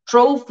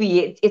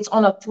trophy. It's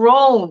on a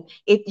throne.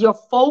 Your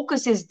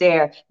focus is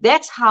there.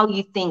 That's how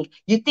you think.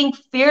 You think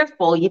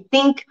fearful. You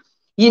think,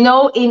 in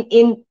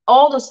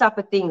all those type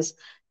of things.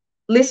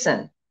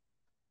 Listen,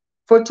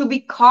 for to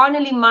be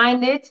carnally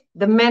minded,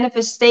 the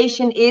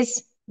manifestation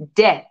is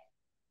death.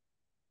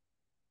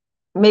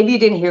 Maybe you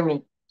didn't hear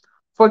me.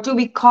 For to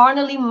be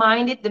carnally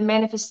minded, the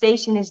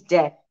manifestation is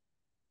death.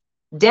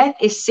 Death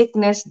is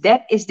sickness.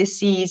 Death is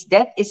disease.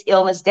 Death is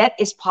illness. Death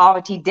is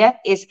poverty. Death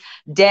is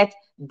death.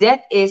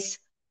 Death is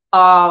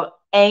how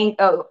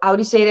do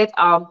you say that?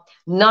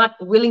 Not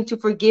willing to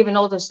forgive and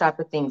all those type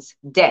of things.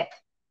 Death.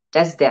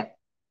 That's death.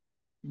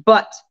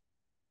 But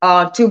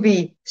to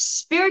be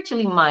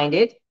spiritually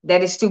minded,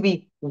 that is to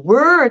be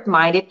word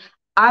minded.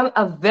 I'm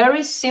a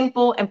very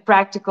simple and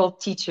practical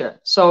teacher.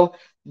 So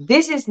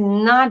this is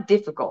not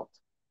difficult.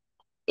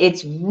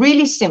 It's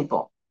really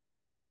simple.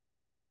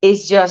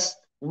 It's just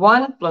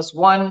 1 +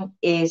 1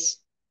 is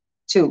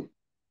 2.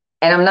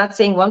 And I'm not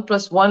saying 1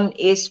 + 1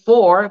 is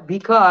 4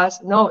 because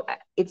no,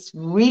 it's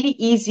really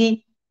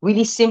easy,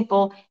 really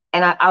simple.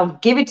 And I'll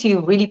give it to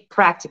you really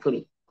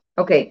practically.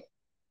 Okay.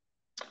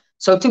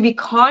 So to be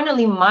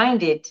carnally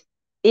minded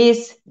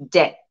is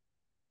death.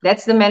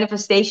 That's the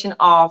manifestation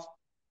of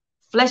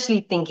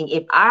fleshly thinking,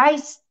 if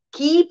I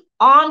keep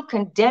on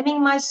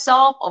condemning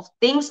myself of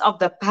things of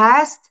the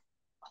past,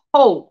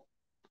 oh,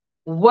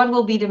 what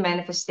will be the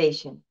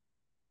manifestation?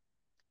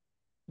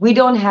 We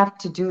don't have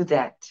to do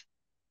that.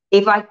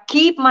 If I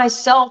keep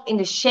myself in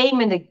the shame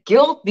and the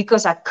guilt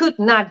because I could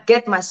not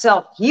get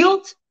myself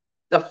healed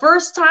the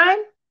first time,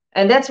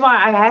 and that's why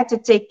I had to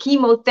take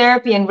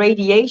chemotherapy and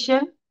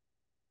radiation,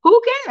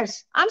 who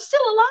cares? I'm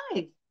still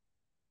alive.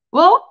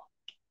 Well,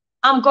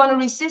 I'm going to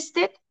resist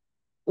it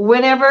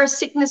whenever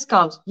sickness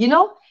comes.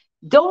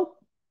 Don't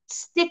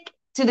stick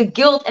to the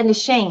guilt and the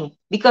shame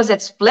because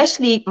that's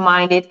fleshly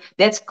minded,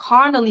 that's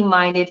carnally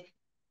minded,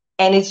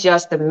 and it's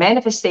just the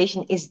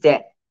manifestation is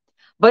dead.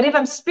 But if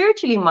I'm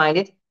spiritually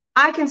minded,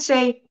 I can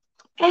say,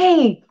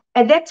 hey,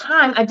 at that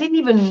time, I didn't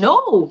even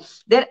know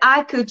that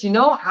I could,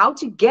 how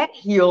to get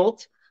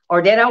healed,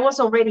 or that I was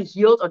already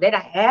healed, or that I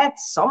had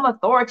some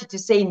authority to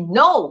say,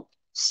 no,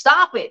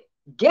 stop it,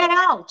 get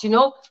out,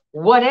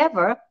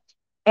 whatever.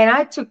 And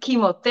I took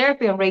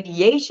chemotherapy and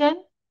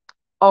radiation.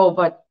 Oh,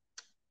 but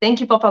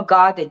thank you, Papa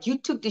God, that you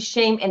took the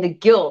shame and the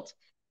guilt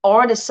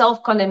or the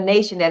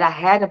self-condemnation that I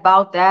had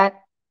about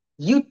that.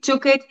 You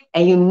took it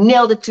and you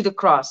nailed it to the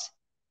cross.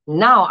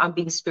 Now I'm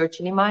being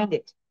spiritually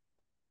minded.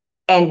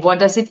 And what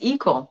does it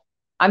equal?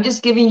 I'm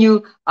just giving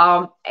you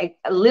a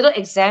little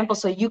example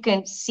so you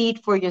can see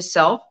it for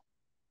yourself.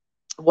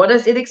 What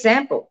does it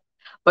example?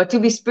 But to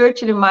be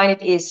spiritually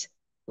minded is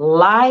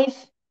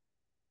life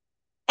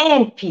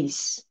and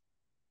peace.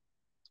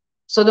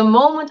 So the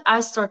moment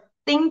I start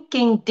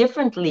thinking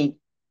differently,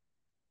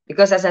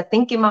 because as I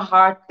think in my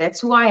heart, that's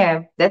who I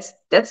am. That's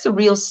the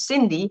real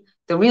Cindy.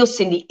 The real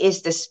Cindy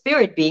is the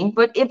spirit being.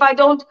 But if I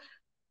don't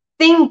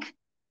think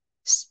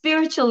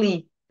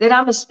spiritually that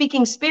I'm a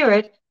speaking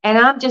spirit and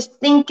I'm just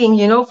thinking,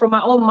 from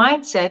my own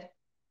mindset,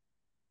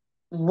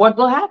 what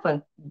will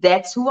happen?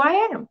 That's who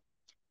I am.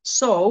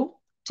 So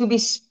to be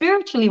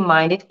spiritually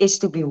minded is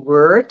to be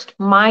word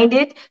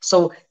minded.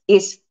 So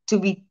is to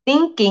be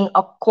thinking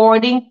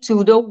according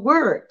to the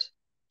word.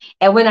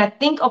 And when I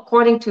think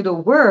according to the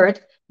word,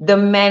 the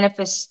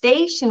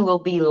manifestation will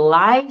be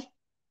life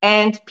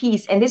and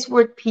peace. And this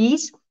word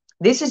peace,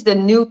 this is the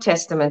New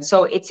Testament.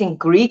 So it's in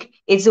Greek.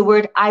 It's the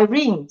word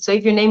Irene. So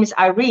if your name is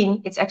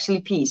Irene, it's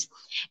actually peace.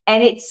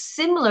 And it's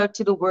similar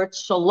to the word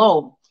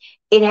shalom.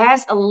 It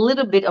has a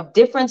little bit of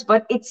difference,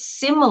 but it's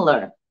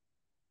similar.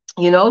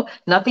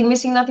 Nothing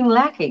missing, nothing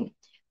lacking.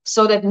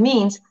 So that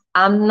means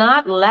I'm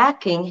not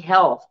lacking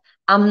health.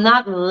 I'm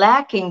not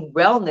lacking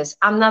wellness.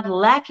 I'm not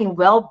lacking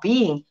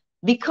well-being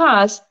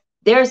because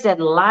there's that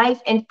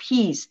life and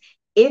peace.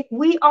 If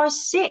we are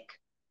sick,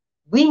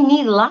 we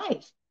need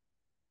life.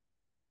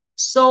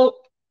 So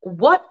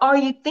what are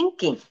you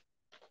thinking?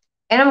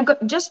 And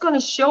I'm just going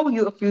to show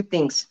you a few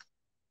things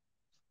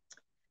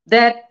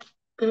that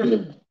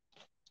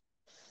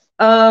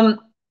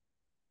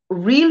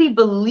really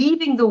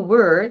believing the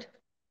word.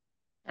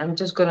 I'm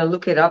just going to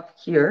look it up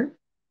here.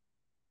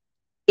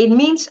 It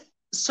means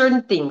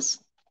certain things.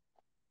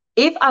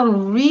 If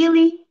I'm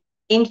really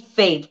in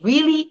faith,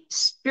 really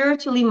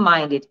spiritually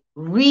minded,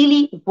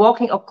 really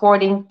walking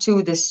according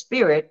to the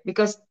spirit,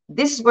 because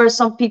this is where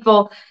some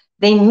people,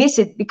 they miss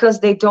it because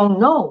they don't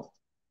know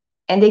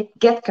and they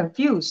get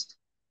confused.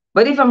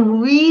 But if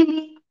I'm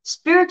really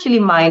spiritually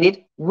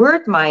minded,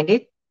 word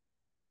minded,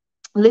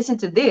 listen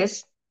to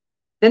this,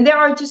 then there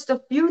are just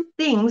a few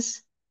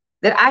things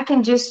that I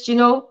can just,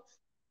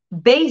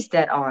 base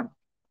that on.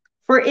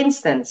 For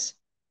instance,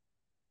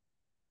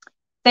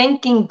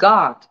 thanking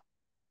God.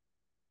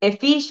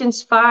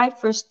 Ephesians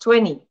 5, verse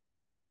 20.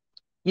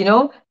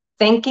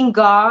 Thanking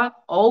God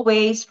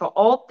always for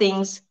all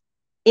things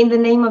in the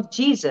name of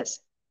Jesus.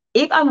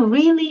 If I'm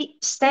really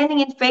standing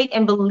in faith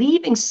and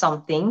believing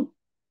something,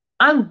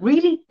 I'm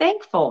really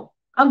thankful.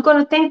 I'm going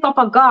to thank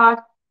Papa God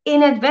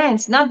in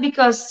advance, not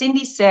because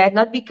Cindy said,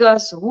 not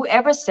because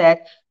whoever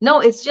said. No,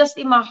 it's just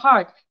in my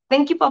heart.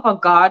 Thank you, Papa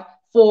God,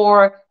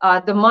 for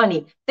the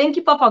money. Thank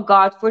you, Papa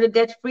God, for the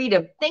debt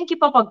freedom. Thank you,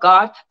 Papa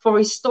God, for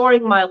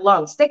restoring my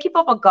lungs. Thank you,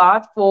 Papa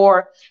God,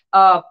 for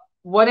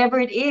whatever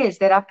it is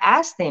that I've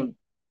asked him.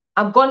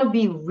 I'm going to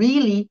be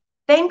really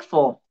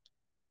thankful.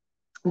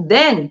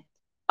 Then,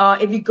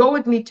 if you go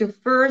with me to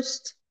 1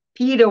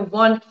 Peter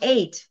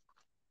 1:8,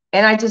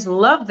 and I just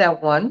love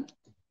that one.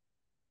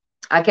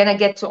 I cannot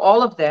get to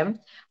all of them,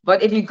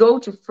 but if you go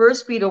to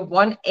 1 Peter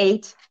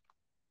 1:8,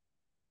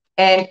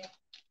 and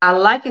I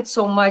like it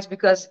so much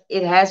because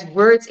it has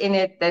words in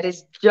it that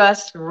is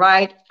just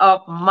right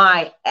up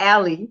my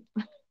alley.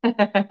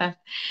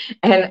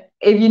 And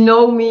if you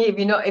know me,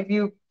 if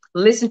you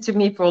listen to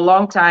me for a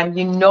long time,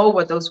 you know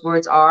what those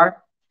words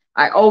are.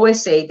 I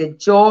always say the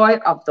joy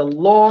of the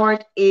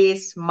Lord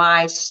is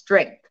my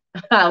strength.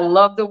 I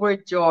love the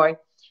word joy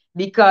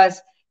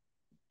because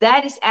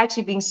that is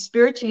actually being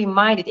spiritually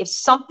minded. If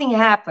something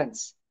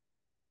happens,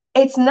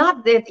 it's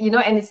not that,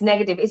 and it's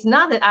negative. It's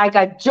not that I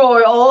got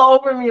joy all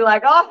over me,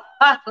 like, oh,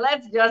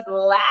 let's just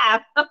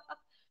laugh.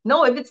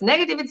 No, if it's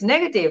negative, it's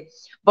negative.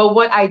 But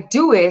what I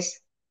do is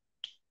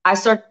I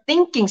start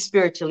thinking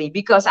spiritually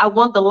because I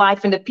want the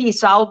life and the peace.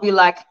 So I'll be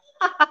like,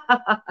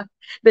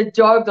 The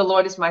joy of the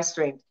Lord is my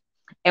strength.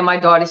 And my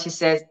daughter, she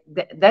says,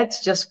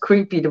 that's just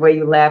creepy the way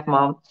you laugh,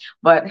 Mom.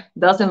 But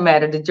doesn't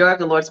matter. The joy of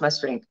the Lord is my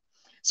strength.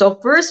 So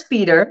First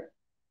Peter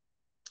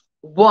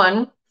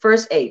 1,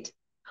 verse 8,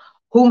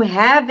 whom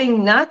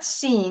having not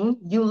seen,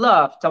 you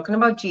love, talking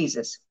about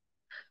Jesus,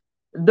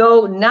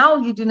 though now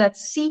you do not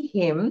see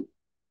him,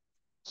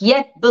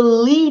 yet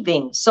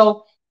believing.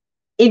 So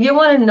if you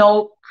want to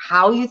know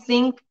how you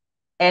think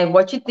and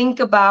what you think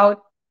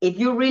about, if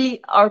you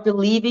really are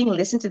believing,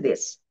 listen to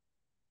this.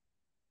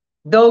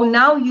 Though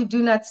now you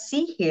do not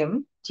see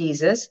him,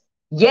 Jesus,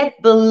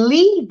 yet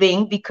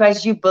believing,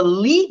 because you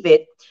believe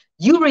it,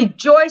 you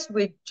rejoice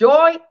with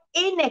joy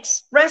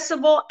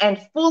inexpressible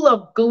and full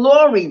of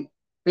glory,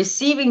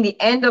 receiving the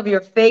end of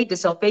your faith, the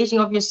salvation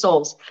of your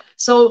souls.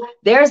 So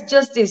there's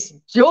just this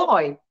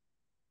joy.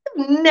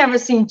 I've never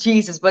seen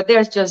Jesus, but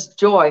there's just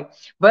joy.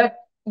 But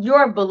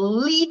you're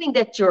believing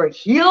that you're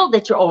healed,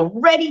 that you're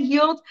already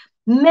healed.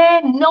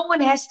 Man, no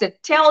one has to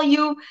tell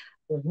you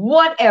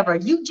whatever.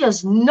 You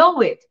just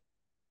know it.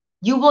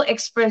 You will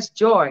express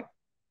joy.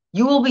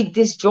 You will be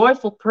this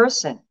joyful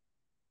person.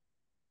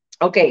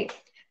 Okay,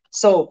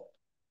 so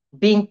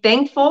being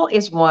thankful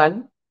is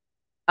one.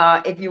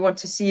 If you want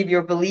to see if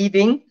you're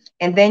believing,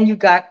 and then you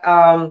got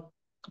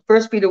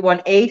First Peter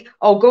 1:8.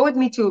 Oh, go with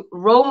me to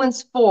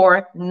Romans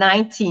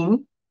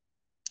 4:19.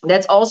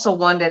 That's also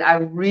one that I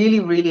really,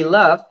 really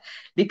love,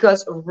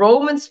 because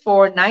Romans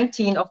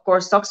 4:19, of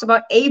course, talks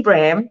about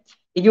Abraham.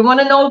 If you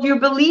want to know if you're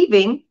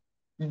believing,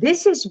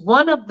 this is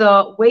one of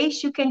the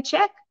ways you can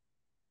check.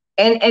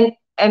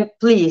 And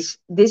please,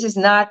 this is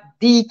not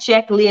the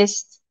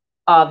checklist,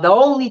 the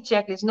only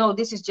checklist. No,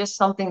 this is just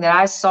something that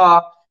I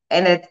saw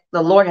and that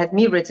the Lord had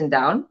me written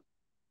down.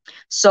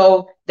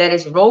 So that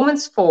is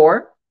Romans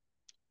 4,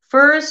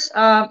 verse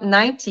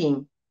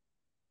 19.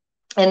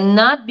 And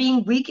not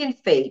being weak in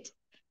faith,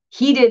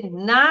 he did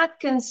not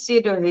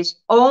consider his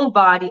own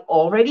body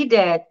already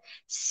dead,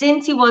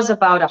 since he was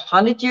about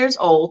 100 years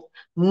old,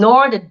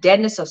 nor the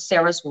deadness of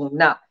Sarah's womb.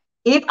 Now,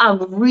 if I'm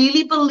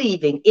really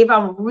believing, if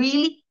I'm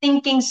really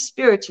thinking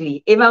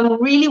spiritually, if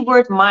I'm really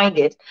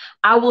word-minded,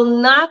 I will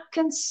not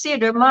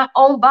consider my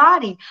own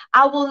body.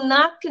 I will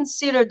not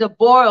consider the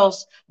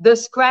boils, the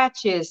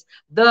scratches,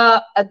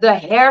 the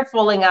hair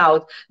falling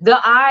out, the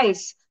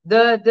eyes,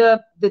 the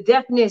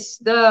deafness,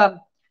 the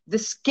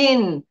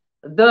skin,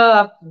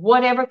 the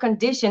whatever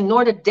condition,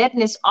 nor the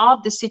deadness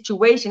of the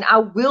situation. I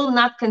will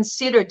not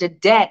consider the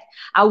debt.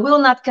 I will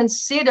not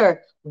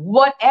consider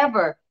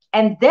whatever.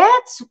 And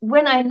that's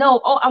when I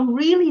know, oh, I'm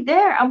really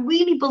there. I'm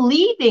really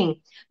believing,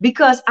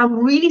 because I'm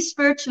really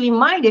spiritually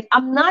minded.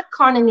 I'm not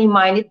carnally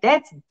minded.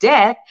 That's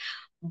death.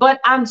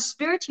 But I'm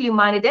spiritually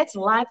minded. That's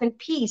life and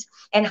peace.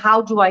 And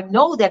how do I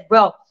know that?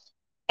 Well,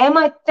 am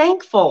I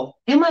thankful?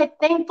 Am I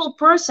a thankful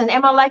person?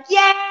 Am I like,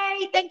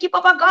 yay, thank you,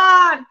 Papa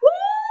God.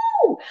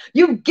 Woo!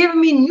 You've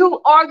given me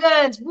new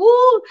organs.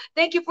 Woo!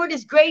 Thank you for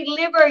this great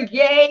liver.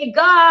 Yay,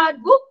 God.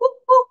 Woo, woo,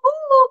 woo,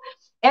 woo.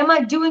 Am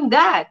I doing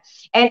that?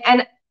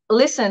 And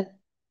listen,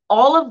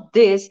 all of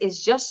this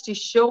is just to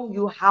show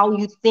you how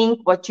you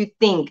think, what you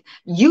think.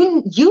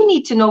 You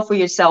need to know for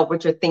yourself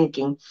what you're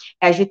thinking.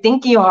 As you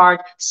think in your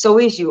heart, so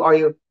is you. Are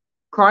you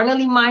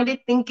carnally minded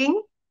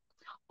thinking?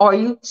 Or are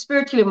you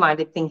spiritually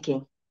minded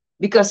thinking?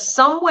 Because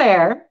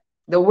somewhere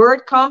the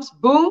word comes,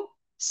 boom,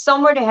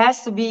 somewhere there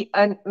has to be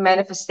a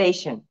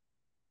manifestation.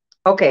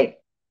 Okay,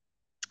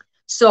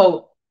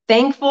 so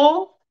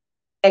thankful,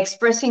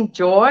 expressing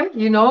joy,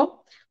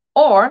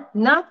 or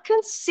not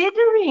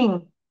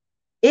considering.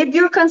 If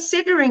you're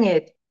considering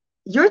it,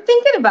 you're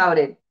thinking about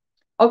it.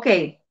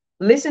 Okay,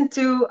 listen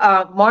to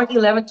Mark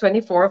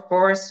 11:24, of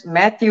course,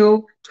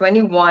 Matthew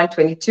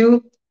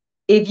 21:22.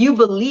 If you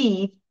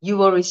believe, you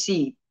will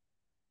receive.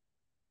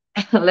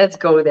 Let's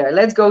go there.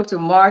 Let's go to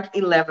Mark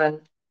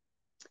 11.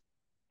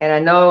 And I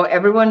know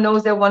everyone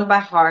knows that one by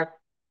heart.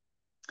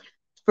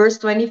 Verse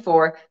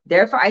 24,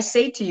 therefore I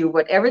say to you,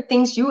 whatever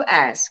things you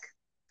ask,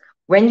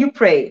 when you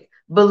pray,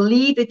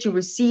 believe that you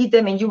receive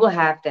them and you will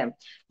have them.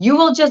 You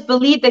will just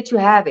believe that you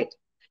have it.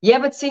 Yeah,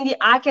 but Cindy,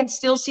 I can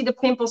still see the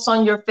pimples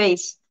on your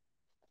face.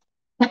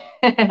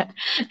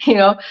 you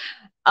know,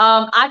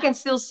 I can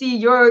still see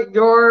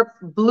your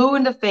blue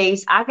in the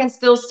face. I can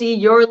still see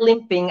your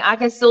limping. I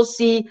can still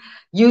see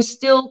you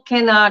still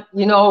cannot,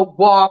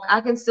 walk.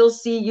 I can still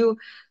see you.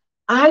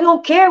 I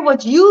don't care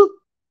what you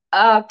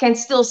can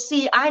still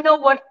see. I know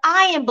what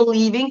I am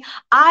believing.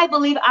 I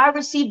believe I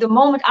received the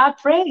moment I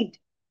prayed.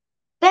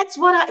 That's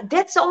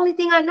the only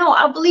thing I know.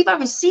 I believe I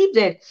received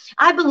it.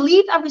 I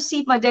believe I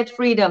received my debt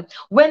freedom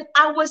when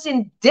I was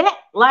in debt,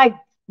 like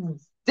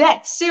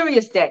debt,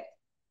 serious debt.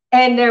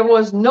 And there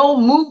was no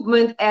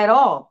movement at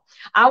all.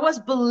 I was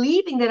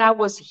believing that I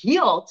was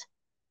healed.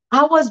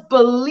 I was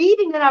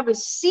believing that I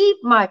received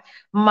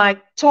my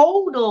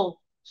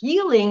total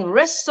healing,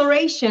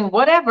 restoration,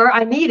 whatever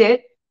I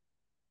needed,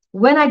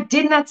 when I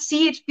did not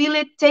see it, feel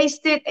it,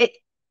 taste it,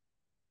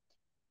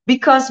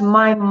 because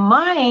my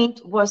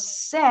mind was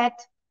set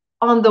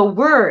on the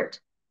word.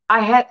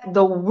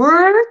 The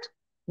word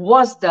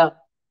was the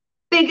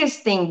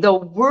biggest thing. The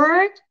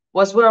word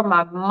was where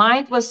my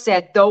mind was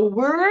set. The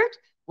word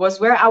was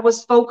where I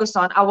was focused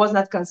on. I was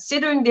not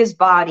considering this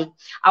body.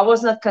 I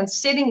was not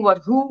considering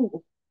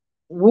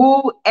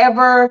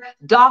whoever,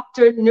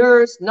 doctor,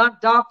 nurse,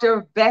 not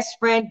doctor, best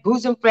friend,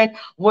 bosom friend,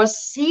 was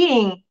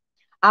seeing.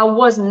 I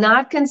was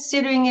not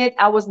considering it.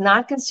 I was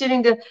not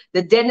considering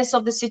the deadness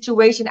of the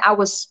situation. I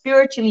was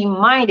spiritually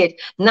minded,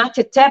 not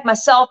to tap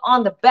myself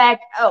on the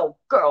back. Oh,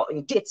 girl,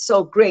 you did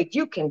so great.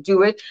 You can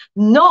do it.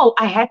 No,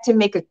 I had to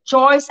make a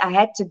choice. I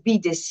had to be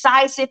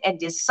decisive and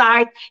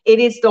decide. It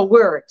is the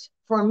word.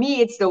 For me,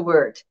 it's the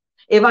word.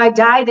 If I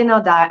die, then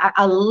I'll die.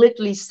 I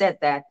literally said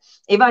that.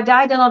 If I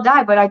die, then I'll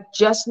die. But I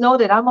just know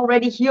that I'm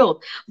already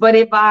healed. But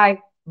if I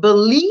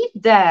believe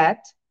that,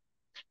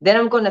 then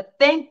I'm going to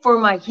thank for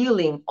my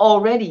healing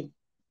already.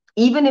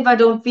 Even if I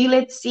don't feel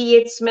it, see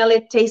it, smell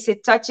it, taste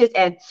it, touch it,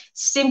 and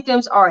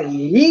symptoms are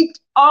heaped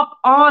up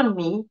on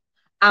me,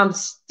 I'm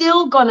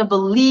still going to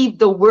believe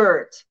the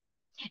word.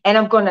 And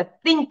I'm going to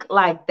think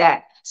like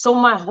that. So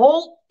my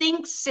whole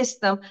think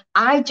system,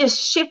 I just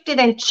shifted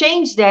and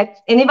changed that.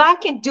 And if I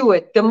can do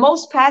it, the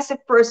most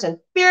passive person,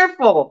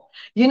 fearful,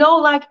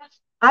 like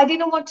I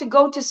didn't want to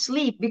go to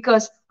sleep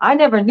because I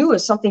never knew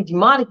if something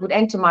demonic would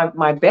enter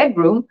my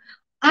bedroom.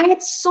 I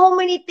had so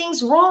many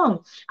things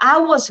wrong. I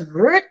was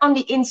hurt on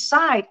the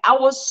inside. I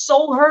was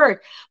so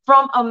hurt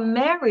from a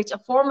marriage, a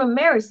former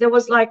marriage. There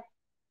was like,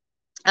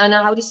 I don't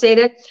know how to say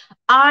that.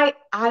 I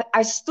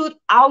stood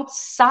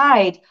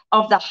outside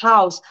of the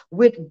house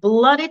with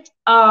blooded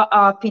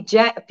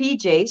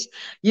PJs.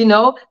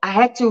 I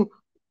had to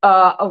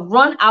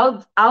run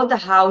out the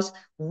house.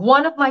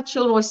 One of my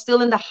children was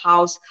still in the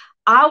house.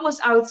 I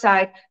was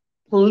outside.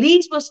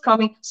 Police was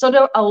coming. So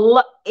there were a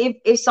lot.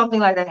 If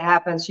something like that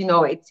happens,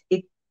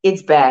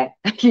 it's bad.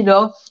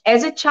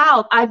 As a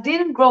child, I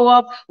didn't grow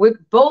up with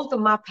both of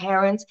my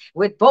parents,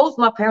 with both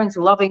my parents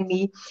loving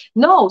me.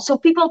 No, so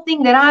people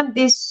think that I'm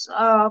this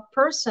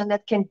person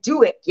that can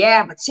do it.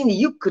 Yeah, but Cindy,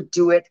 you could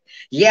do it.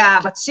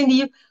 Yeah, but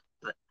Cindy,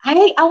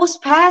 I was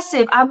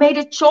passive. I made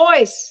a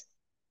choice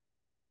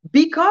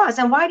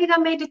and why did I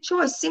make the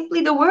choice?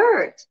 Simply the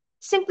word.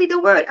 Simply the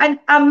word. And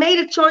I made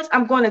a choice.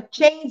 I'm going to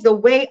change the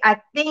way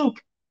I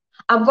think.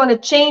 I'm going to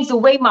change the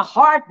way my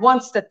heart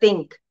wants to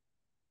think.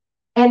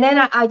 And then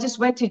I just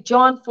went to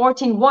John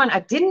 14:1. I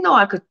didn't know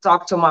I could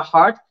talk to my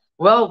heart.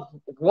 Well,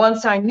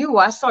 once I knew,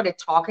 I started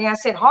talking. I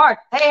said, heart,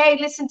 hey,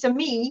 listen to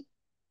me.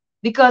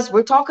 Because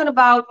we're talking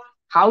about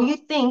how you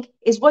think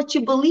is what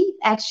you believe,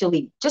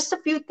 actually. Just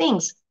a few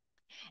things.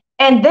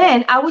 And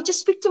then I would just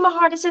speak to my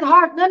heart. I said,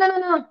 heart, no, no, no,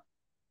 no.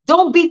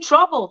 Don't be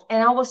troubled.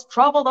 And I was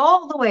troubled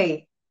all the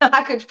way.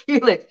 I could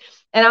feel it.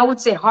 And I would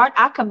say, heart,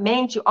 I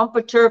command you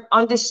unperturbed,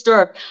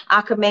 undisturbed.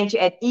 I command you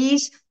at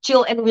ease,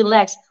 chill, and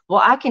relax.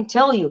 Well, I can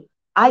tell you,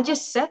 I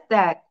just said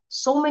that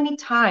so many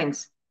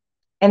times.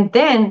 And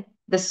then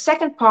the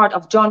second part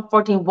of John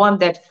 14:1,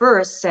 that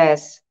verse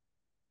says,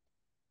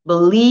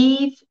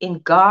 believe in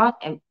God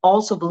and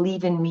also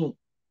believe in me.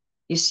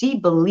 You see,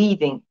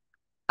 believing.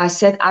 I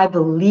said, I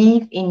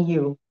believe in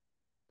you,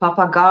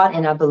 Papa God,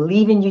 and I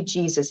believe in you,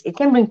 Jesus. It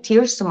can bring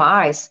tears to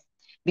my eyes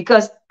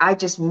because I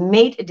just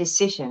made a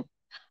decision.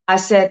 I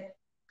said,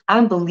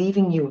 I'm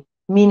believing you,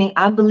 meaning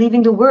I'm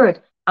believing the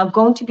word. I'm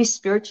going to be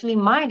spiritually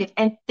minded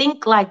and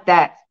think like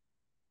that.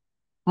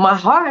 My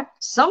heart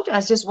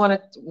sometimes just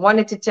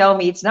wanted to tell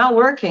me it's not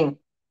working.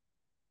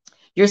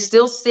 You're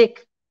still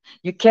sick.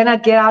 You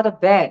cannot get out of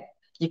bed.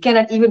 You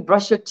cannot even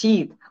brush your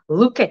teeth.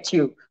 Look at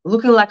you,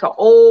 looking like an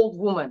old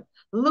woman.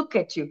 Look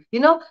at you.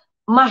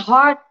 My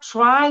heart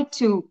tried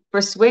to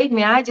persuade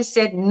me. I just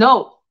said,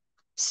 no,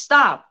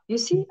 stop. You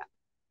see,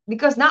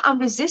 because now I'm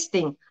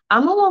resisting.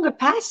 I'm no longer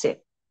passive.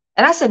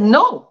 And I said,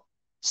 no,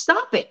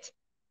 stop it.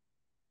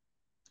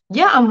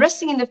 Yeah, I'm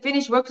resting in the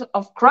finished work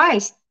of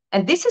Christ.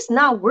 And this is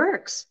not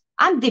works.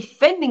 I'm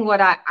defending what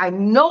I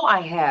know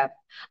I have.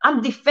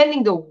 I'm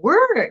defending the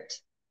word.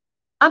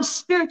 I'm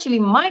spiritually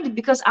minded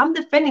because I'm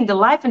defending the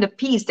life and the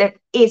peace that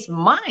is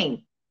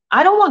mine.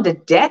 I don't want the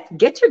death.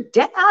 Get your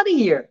death out of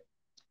here.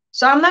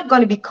 So I'm not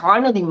going to be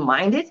carnally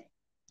minded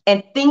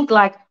and think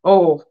like,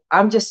 oh,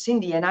 I'm just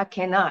Cindy and I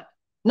cannot.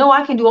 No,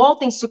 I can do all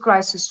things to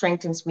Christ who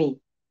strengthens me.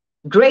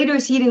 Greater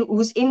is he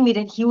who's in me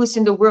than he who's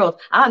in the world.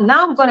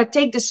 Now I'm going to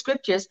take the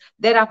scriptures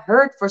that I've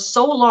heard for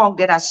so long,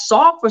 that I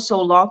saw for so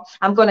long.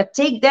 I'm going to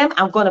take them.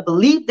 I'm going to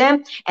believe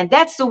them. And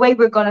that's the way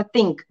we're going to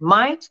think.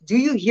 Mind, do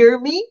you hear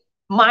me?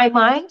 My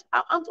mind.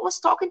 I was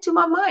talking to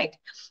my mind.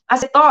 I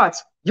said,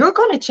 thoughts, you're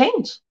going to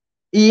change.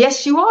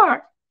 Yes, you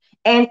are.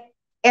 And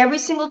every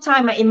single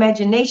time my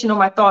imagination or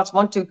my thoughts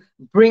want to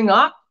bring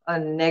up a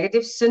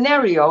negative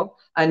scenario,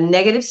 a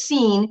negative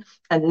scene,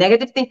 a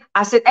negative thing,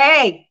 I said,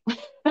 hey,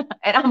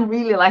 and I'm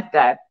really like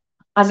that.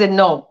 I said,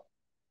 no,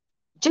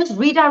 just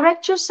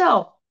redirect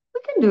yourself.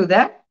 We can do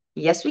that.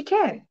 Yes, we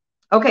can.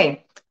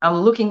 Okay, I'm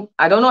looking.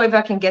 I don't know if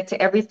I can get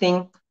to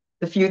everything,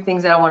 the few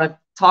things that I want to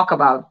talk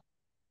about.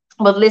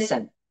 But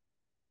listen,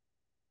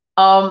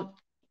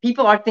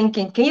 people are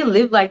thinking, can you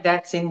live like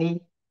that,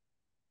 Cindy?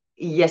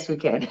 Yes, we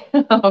can.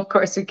 Of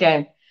course we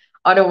can.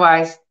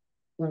 Otherwise,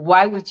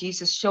 why would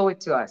Jesus show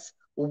it to us?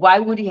 Why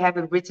would he have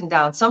it written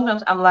down?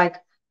 Sometimes I'm like,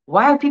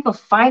 why are people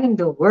fighting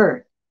the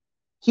word?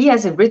 He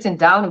has it written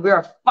down and we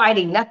are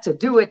fighting not to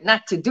do it,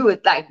 not to do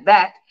it like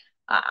that.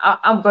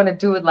 I'm going to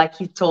do it like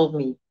he told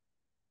me.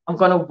 I'm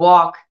going to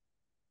walk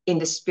in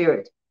the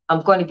spirit.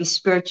 I'm going to be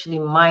spiritually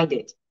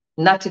minded,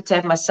 not to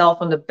tap myself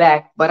on the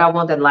back, but I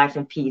want that life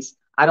and peace.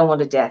 I don't want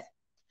the death.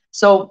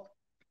 So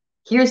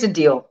here's the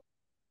deal.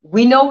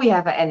 We know we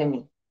have an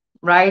enemy,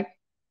 right?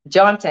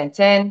 John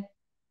 10:10,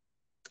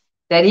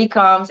 that he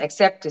comes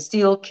except to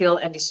steal, kill,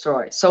 and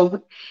destroy.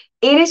 So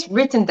it is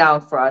written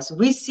down for us.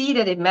 We see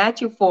that in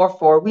Matthew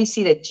 4:4, we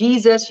see that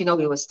Jesus, he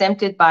was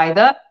tempted by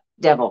the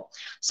devil.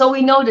 So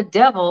we know the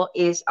devil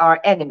is our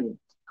enemy.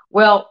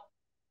 Well,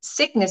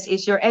 sickness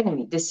is your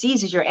enemy,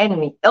 disease is your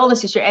enemy,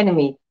 illness is your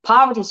enemy,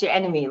 poverty is your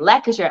enemy,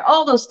 lack is your,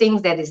 all those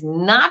things that is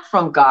not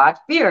from God,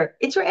 fear,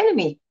 it's your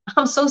enemy.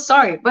 I'm so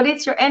sorry, but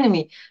it's your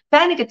enemy.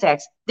 Panic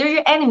attacks, they're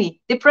your enemy.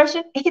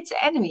 Depression, it's an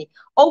enemy.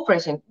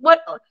 Oppression,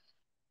 what,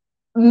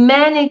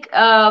 manic,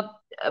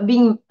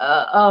 being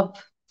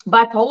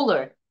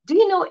bipolar, do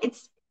you know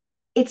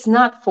it's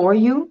not for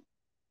you,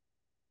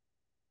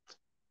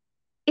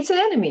 it's an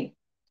enemy.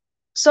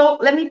 So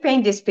let me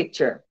paint this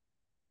picture,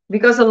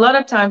 because a lot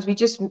of times we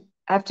just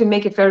have to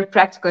make it very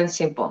practical and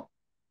simple.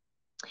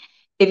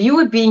 If you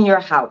would be in your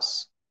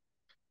house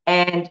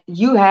and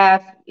you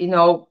have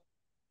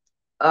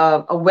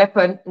a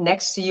weapon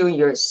next to you, and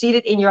you're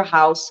seated in your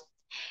house,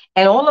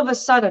 and all of a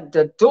sudden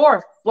the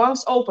door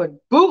flunks open,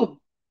 boom,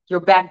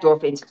 your back door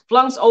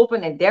flunks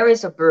open, and there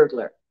is a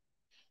burglar.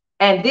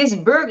 And this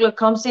burglar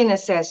comes in and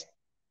says,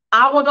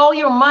 I want all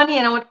your money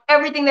and I want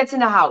everything that's in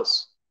the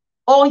house,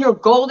 all your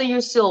gold and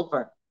your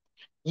silver.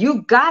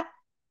 You got,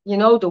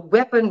 the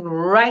weapon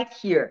right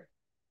here.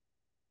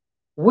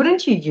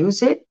 Wouldn't you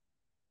use it?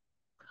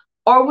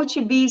 Or would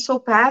you be so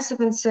passive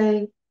and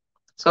say,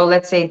 so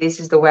let's say this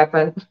is the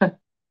weapon.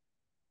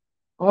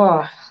 Oh,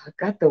 I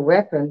got the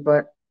weapon,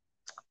 but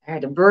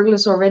the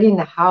burglar's already in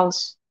the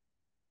house.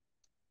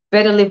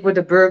 Better live with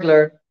the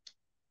burglar.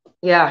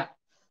 Yeah,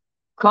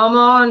 come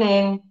on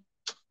in.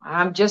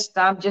 I'm just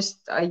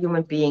a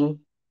human being.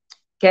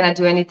 Cannot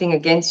do anything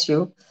against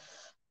you.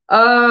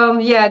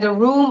 Yeah, the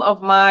room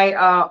of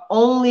my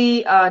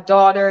only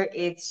daughter,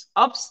 it's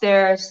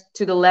upstairs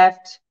to the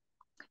left.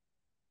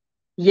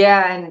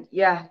 Yeah, and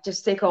yeah,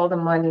 just take all the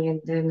money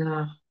and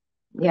then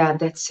yeah,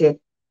 that's it.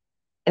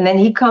 And then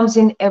he comes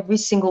in every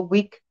single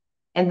week,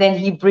 and then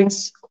he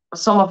brings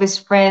some of his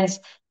friends,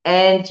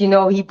 and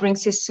he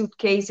brings his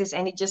suitcases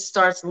and he just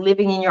starts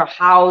living in your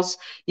house,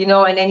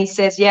 and then he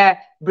says, yeah,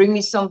 bring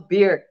me some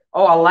beer.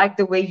 Oh, I like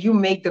the way you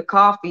make the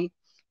coffee.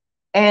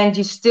 And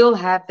you still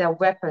have that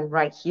weapon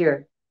right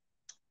here.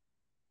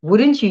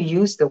 Wouldn't you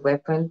use the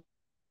weapon,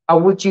 or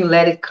would you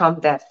let it come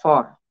that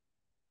far?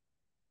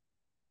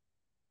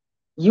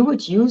 You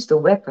would use the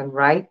weapon,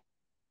 right?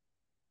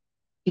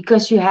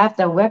 Because you have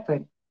that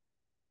weapon.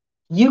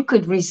 You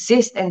could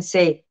resist and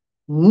say,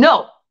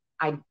 no,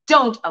 I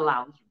don't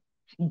allow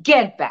you.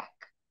 Get back.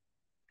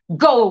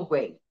 Go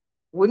away.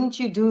 Wouldn't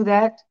you do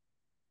that?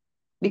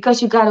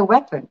 Because you got a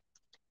weapon.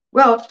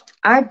 Well,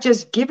 I've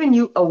just given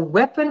you a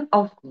weapon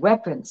of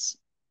weapons.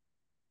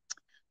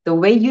 The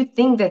way you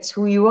think, that's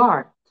who you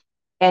are.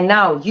 And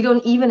now you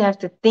don't even have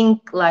to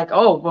think like,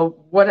 oh,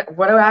 well, what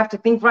do I have to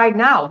think right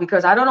now?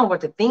 Because I don't know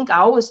what to think. I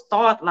always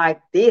thought like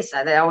this,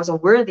 that I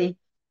wasn't worthy.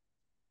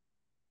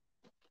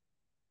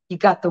 You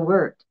got the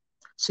word.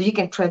 So you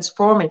can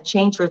transform and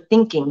change your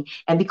thinking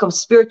and become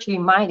spiritually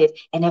minded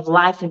and have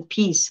life and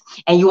peace.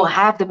 And you will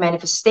have the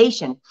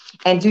manifestation.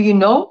 And do you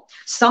know,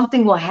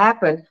 something will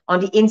happen on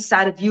the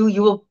inside of you?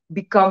 You will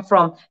become,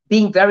 from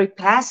being very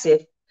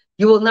passive,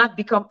 you will not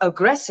become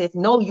aggressive.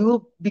 No, you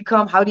will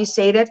become, how do you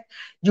say that?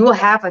 You will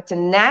have a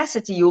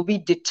tenacity. You'll be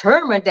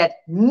determined that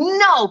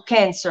no,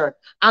 cancer,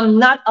 I'm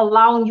not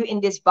allowing you in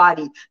this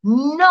body.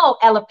 No,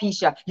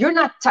 alopecia, you're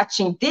not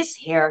touching this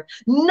hair.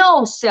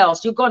 No,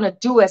 cells, you're going to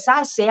do as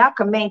I say. I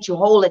command you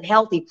whole and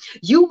healthy.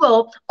 You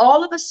will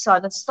all of a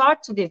sudden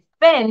start to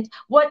defend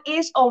what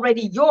is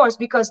already yours,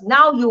 because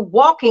now you're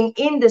walking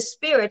in the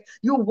spirit.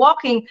 You're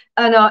walking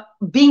and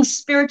being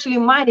spiritually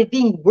minded,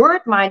 being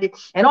word minded.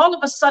 And all of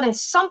a sudden,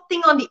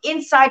 something on the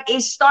inside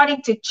is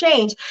starting to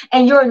change,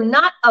 and you're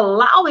not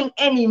allowing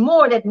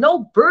anymore that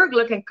no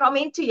burglar can come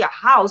into your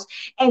house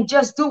and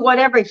just do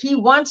whatever he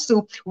wants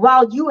to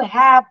while you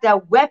have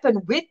that weapon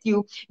with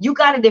you. You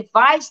got a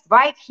device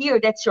right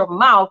here, that's your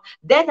mouth.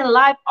 Death and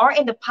life are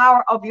in the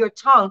power of your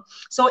tongue.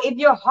 So if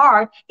your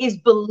heart is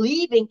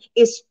believing,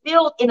 is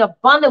filled in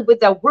abundance with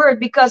that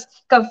word, because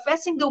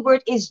confessing the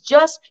word is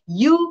just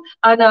you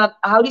and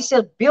how do you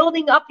say,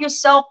 building up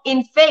yourself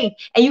in faith.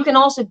 And you can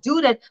also do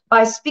that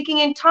by speaking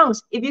in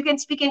tongues. If you can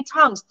speak in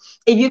tongues,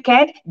 if you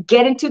can't,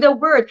 get into the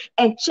word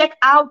and check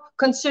out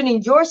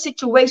concerning your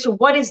situation,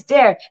 what is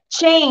there.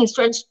 Change,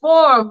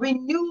 transform,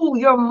 renew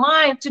your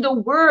mind to the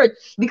word,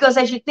 because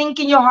as you think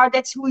in your heart,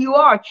 that's who you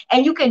are.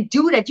 And you can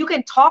do that. You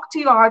can talk to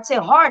your heart, say,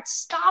 heart,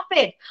 stop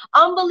it.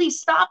 Unbelief,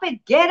 stop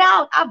it. Get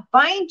out. I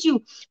bind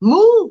you.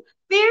 Move.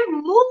 Fear,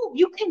 move.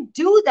 You can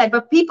do that.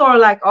 But people are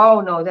like,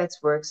 oh no,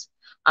 that's works.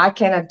 I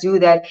cannot do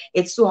that.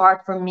 It's too hard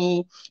for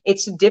me.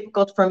 It's too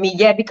difficult for me.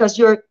 Yeah, because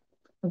you're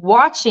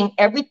watching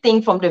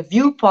everything from the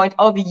viewpoint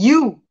of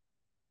you.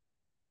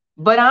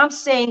 But I'm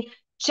saying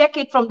check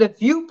it from the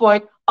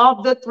viewpoint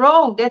of the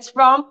throne. That's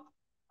from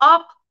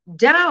up,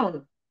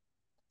 down.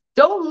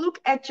 Don't look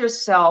at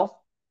yourself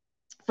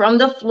from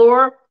the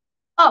floor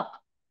up.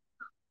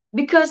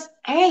 Because,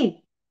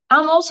 hey,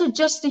 I'm also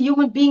just a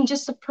human being,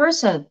 just a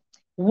person.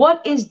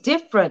 What is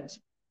different?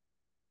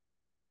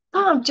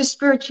 I'm just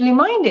spiritually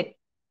minded.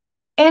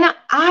 And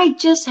I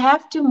just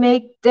have to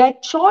make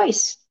that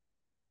choice.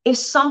 If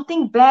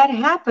something bad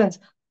happens,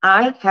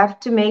 I have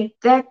to make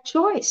that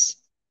choice.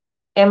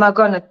 Am I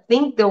going to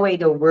think the way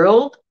the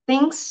world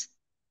thinks?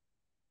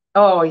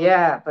 Oh,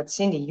 yeah, but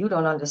Cindy, you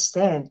don't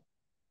understand.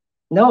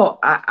 No,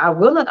 I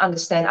will not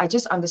understand. I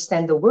just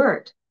understand the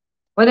word.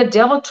 When the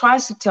devil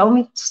tries to tell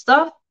me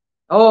stuff,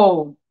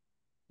 oh,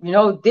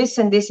 this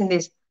and this and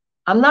this,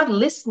 I'm not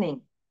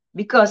listening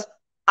because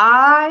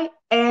I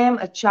am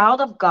a child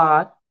of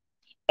God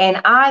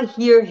and I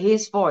hear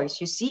his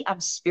voice. You see,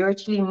 I'm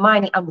spiritually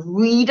minded. I'm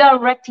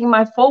redirecting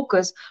my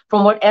focus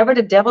from whatever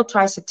the devil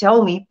tries to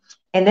tell me.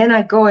 And then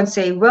I go and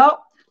say,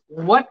 well,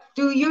 what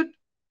do you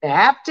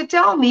have to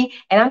tell me?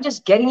 And I'm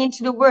just getting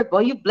into the word.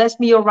 Well, you bless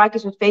me, your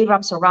righteous with favor.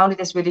 I'm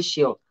surrounded as with a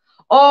shield.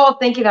 Oh,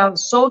 thank you. I'm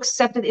so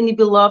accepted in the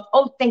beloved.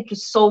 Oh, thank you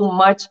so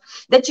much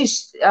that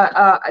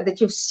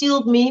you've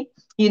sealed me,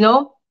 you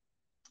know.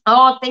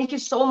 Oh, thank you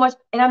so much.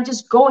 And I'm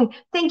just going.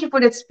 Thank you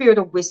for that spirit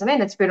of wisdom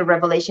and that spirit of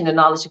revelation and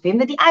knowledge of him.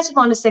 That the eyes of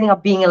understanding are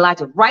being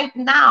enlightened. Right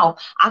now,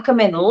 I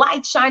command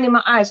light shine in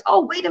my eyes.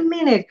 Oh, wait a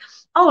minute.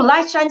 Oh,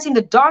 light shines in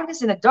the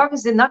darkness, and the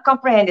darkness did not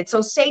comprehend it.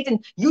 So, Satan,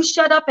 you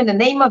shut up in the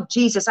name of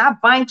Jesus. I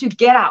bind you,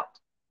 get out,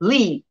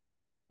 leave.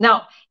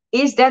 Now,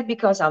 is that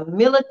because I'm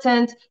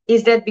militant?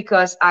 Is that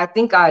because I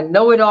think I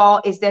know it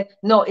all? Is that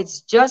no,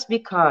 it's just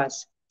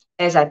because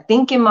as I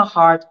think in my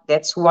heart,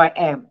 that's who I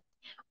am.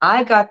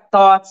 I got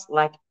thoughts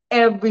like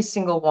every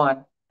single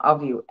one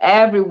of you,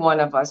 every one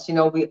of us.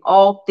 We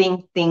all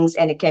think things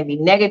and it can be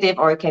negative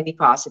or it can be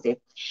positive.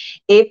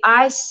 If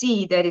I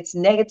see that it's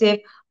negative,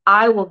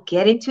 I will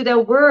get into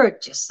that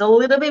word just a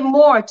little bit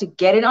more to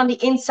get it on the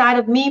inside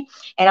of me.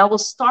 And I will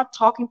start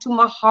talking to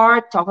my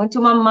heart, talking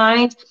to my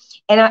mind.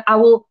 And I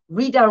will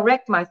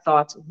redirect my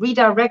thoughts,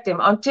 redirect them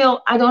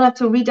until I don't have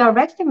to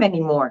redirect them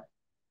anymore.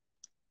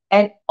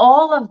 And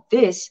all of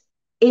this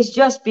is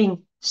just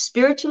being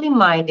spiritually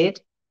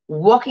minded,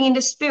 walking in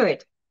the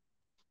spirit.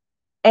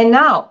 And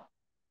now,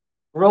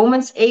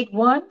 Romans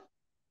 8:1,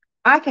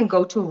 I can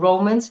go to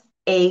Romans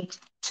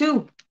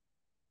 8:2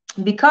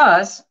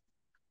 because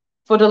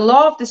for the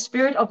law of the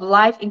spirit of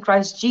life in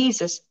Christ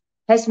Jesus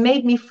has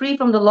made me free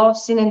from the law of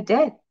sin and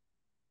death.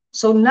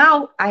 So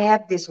now I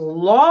have this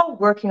law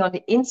working on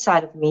the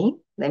inside of me.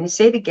 Let me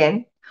say it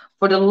again.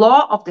 For the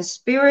law of the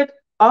spirit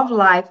of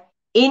life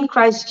in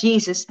Christ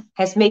Jesus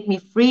has made me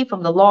free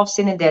from the law of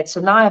sin and death.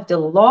 So now I have the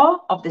law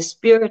of the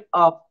spirit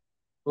of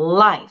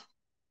life,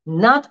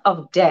 not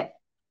of death,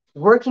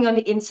 working on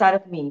the inside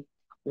of me.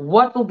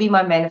 What will be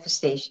my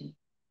manifestation?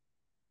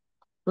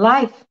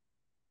 Life,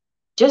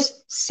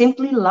 just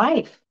simply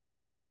life.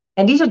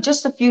 And these are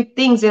just a few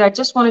things that I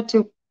just wanted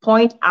to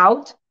point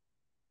out.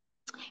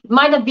 It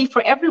might not be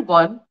for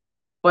everyone,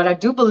 but I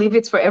do believe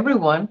it's for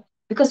everyone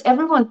because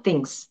everyone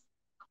thinks.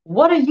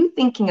 What are you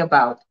thinking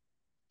about?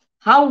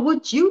 How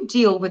would you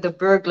deal with a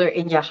burglar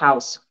in your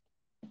house?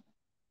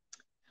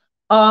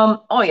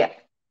 Oh yeah.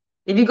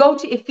 If you go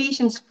to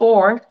Ephesians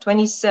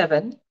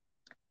 4:27,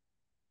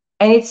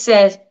 and it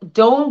says,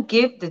 don't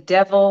give the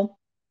devil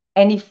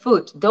any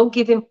foot. Don't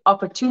give him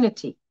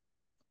opportunity.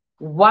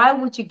 Why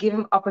would you give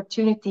him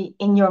opportunity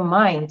in your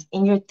mind,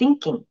 in your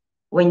thinking,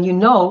 when you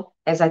know,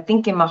 as I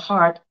think in my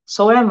heart,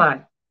 so am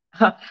I.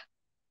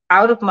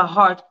 Out of my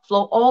heart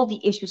flow all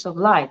the issues of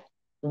life.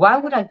 Why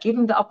would I give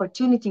him the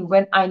opportunity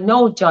when I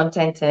know John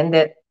 10:10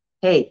 that,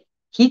 hey,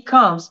 he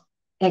comes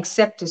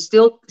except to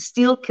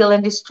steal, kill,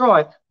 and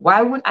destroy?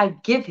 Why would I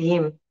give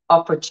him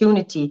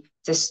opportunity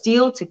to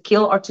steal, to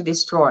kill, or to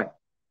destroy?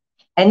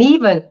 And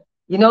even,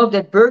 if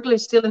that burglar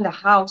is still in the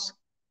house,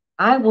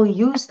 I will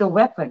use the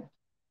weapon,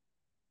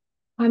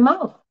 my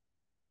mouth.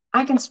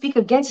 I can speak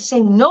against it,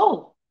 saying,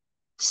 no,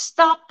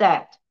 stop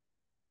that.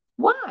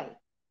 Why?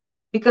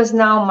 Because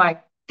now my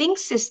think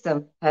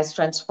system has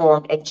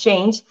transformed and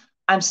changed.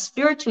 I'm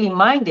spiritually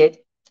minded.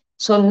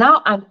 So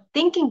now I'm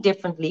thinking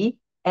differently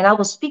and I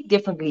will speak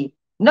differently.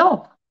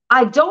 No,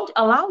 I don't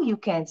allow you,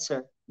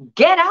 cancer.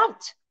 Get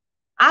out.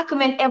 I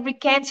command every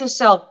cancer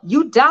cell,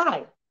 you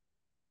die.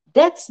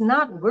 That's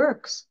not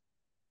works.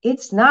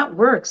 It's not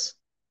works.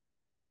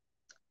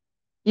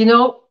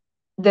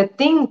 The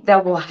thing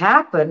that will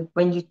happen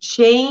when you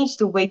change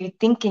the way you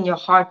think in your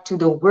heart to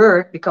the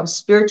word, become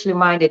spiritually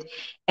minded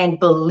and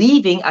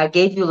believing. I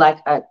gave you like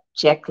a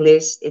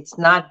checklist. It's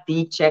not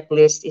the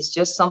checklist. It's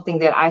just something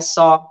that I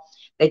saw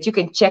that you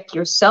can check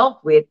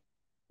yourself with.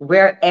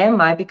 Where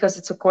am I? Because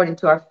it's according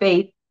to our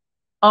faith.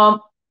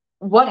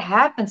 What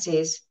happens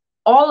is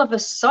all of a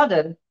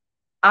sudden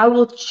I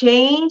will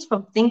change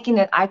from thinking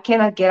that I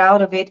cannot get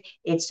out of it.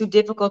 It's too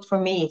difficult for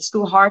me. It's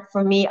too hard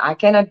for me. I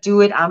cannot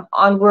do it. I'm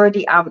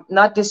unworthy. I'm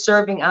not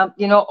deserving.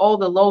 All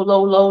the low,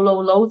 low, low, low,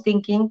 low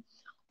thinking.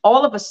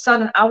 All of a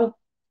sudden,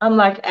 I'm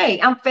like, hey,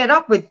 I'm fed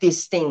up with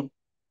this thing.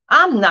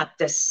 I'm not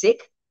the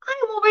sick.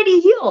 I'm already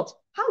healed.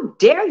 How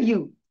dare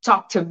you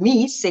talk to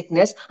me,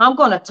 sickness? I'm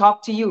going to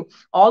talk to you.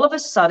 All of a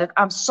sudden,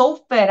 I'm so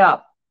fed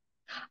up.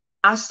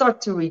 I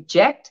start to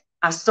reject.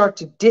 I start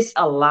to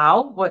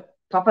disallow what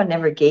Papa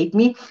never gave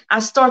me. I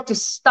start to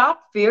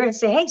stop fear and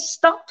say, hey,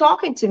 stop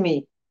talking to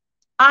me.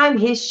 I'm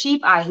his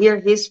sheep. I hear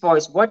his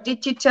voice. What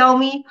did you tell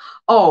me?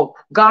 Oh,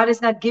 God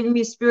is not giving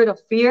me a spirit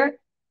of fear.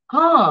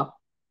 Huh?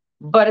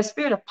 But a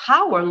spirit of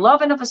power,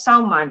 love, and of a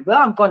sound mind.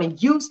 Well, I'm going to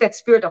use that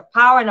spirit of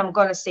power and I'm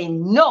going to say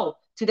no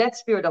to that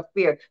spirit of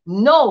fear.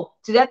 No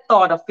to that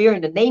thought of fear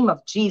in the name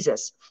of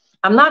Jesus.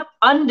 I'm not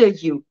under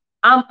you.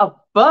 I'm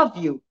above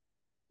you.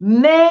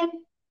 Man,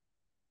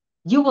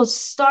 you will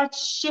start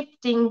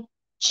shifting,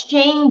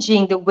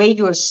 changing the way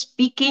you're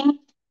speaking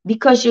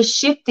because you're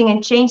shifting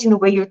and changing the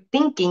way you're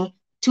thinking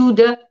to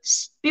the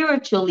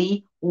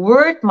spiritually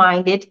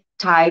word-minded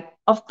type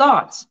of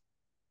thoughts.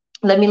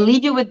 Let me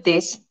leave you with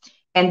this.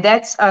 And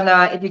that's on,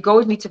 if you go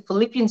with me to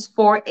Philippians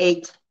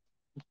 4:8,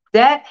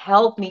 that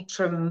helped me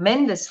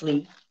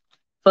tremendously.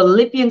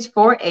 Philippians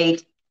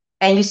 4:8.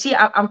 And you see,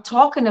 I'm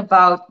talking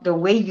about the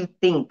way you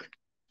think.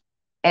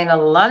 And a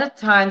lot of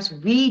times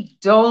we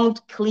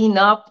don't clean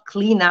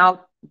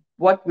out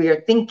what we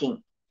are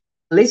thinking.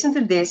 Listen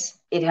to this.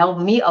 It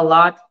helped me a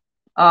lot.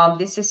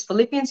 This is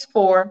Philippians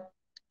 4,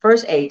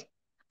 verse 8.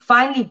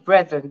 Finally,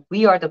 brethren,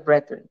 we are the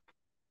brethren.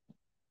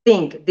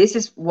 Think, this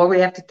is what we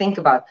have to think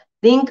about.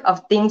 Think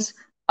of things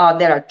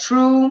that are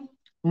true,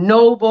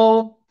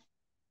 noble,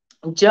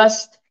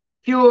 just,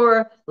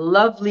 pure,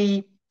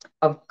 lovely,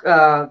 of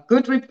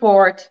good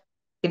report.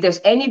 If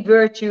there's any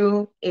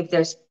virtue, if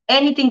there's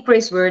anything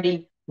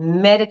praiseworthy,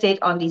 meditate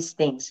on these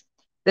things.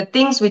 The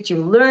things which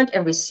you learned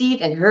and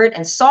received and heard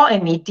and saw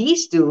in me,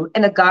 these do,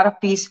 and the God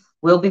of peace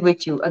will be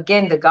with you.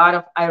 Again, the God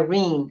of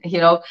Irene,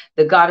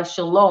 the God of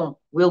Shalom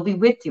will be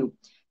with you.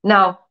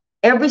 Now,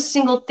 every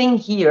single thing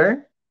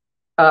here,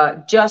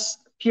 just,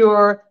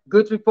 pure,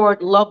 good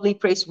report, lovely,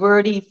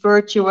 praiseworthy,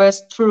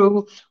 virtuous,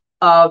 true.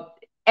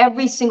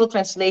 Every single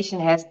translation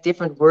has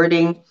different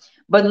wording.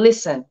 But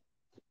listen,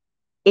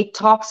 it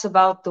talks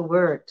about the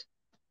word.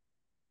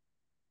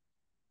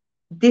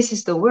 This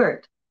is the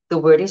word. The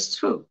word is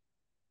true.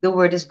 The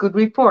word is good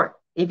report.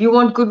 If you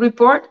want good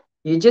report,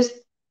 you just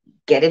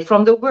get it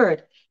from the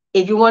word.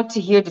 If you want to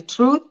hear the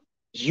truth,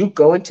 you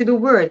go into the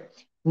word.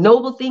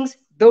 Noble things,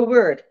 the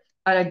word.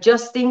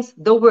 Unjust things,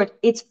 the word.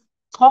 It's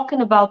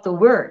talking about the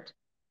word.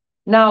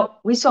 Now,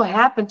 we so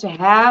happen to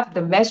have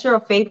the measure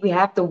of faith, we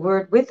have the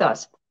word with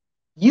us.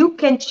 You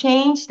can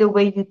change the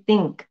way you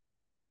think.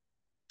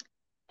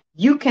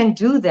 You can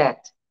do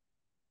that.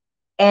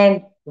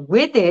 And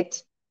with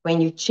it, when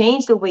you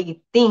change the way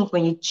you think,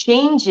 when you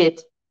change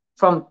it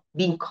from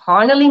being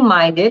carnally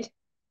minded,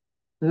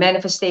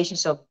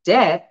 manifestations of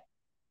death,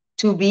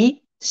 to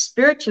be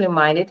spiritually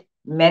minded,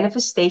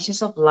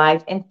 manifestations of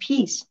life and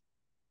peace.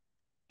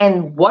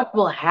 And what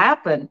will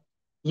happen?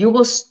 You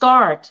will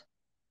start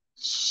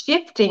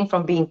shifting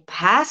from being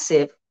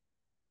passive,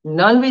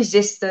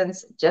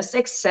 non-resistance, just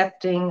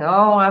accepting,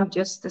 oh, I'm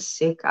just the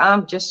sick,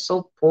 I'm just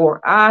so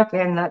poor, I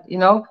cannot,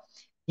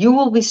 you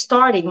will be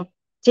starting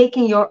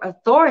taking your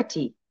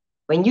authority.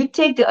 When you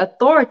take the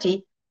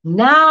authority,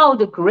 now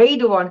the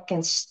greater one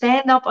can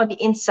stand up on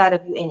the inside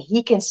of you and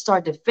he can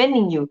start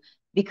defending you,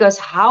 because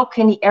how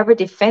can he ever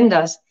defend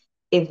us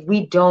if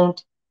we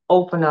don't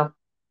open up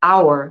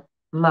our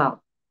mouth?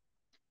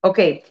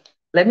 Okay,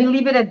 let me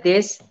leave it at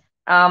this.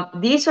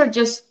 These are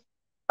just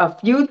a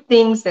few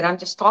things that I'm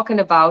just talking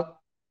about.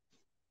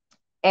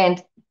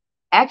 And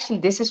actually,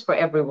 this is for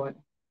everyone.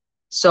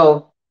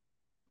 So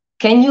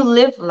can you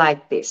live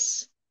like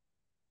this?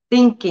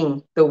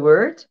 Thinking the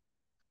word?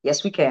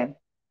 Yes, we can.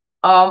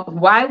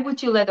 Why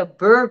would you let a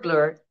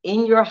burglar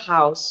in your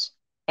house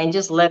and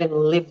just let him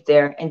live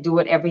there and do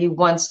whatever he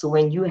wants to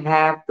when you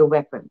have the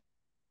weapon?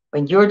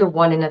 When you're the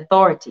one in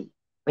authority?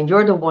 When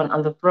you're the one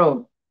on the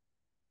throne?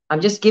 I'm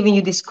just giving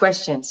you these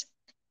questions.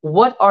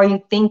 What are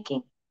you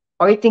thinking?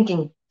 Are you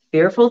thinking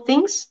fearful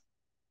things?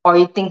 Are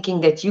you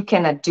thinking that you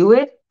cannot do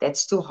it?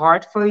 That's too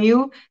hard for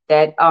you,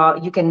 that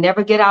you can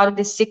never get out of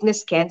this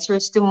sickness? Cancer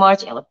is too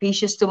much,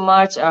 alopecia is too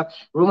much,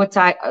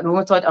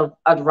 rheumatoid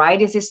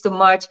arthritis is too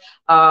much,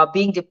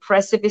 being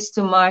depressive is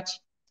too much.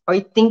 Are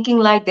you thinking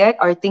like that?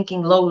 Are you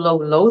thinking low, low,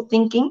 low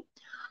thinking?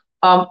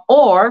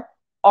 Or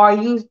are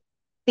you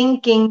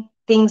thinking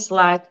things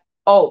like,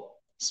 oh,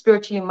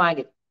 spiritually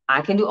minded,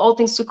 I can do all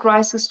things through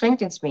Christ who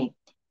strengthens me.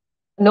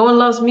 No one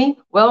loves me.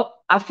 Well,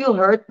 I feel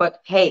hurt,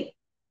 but hey,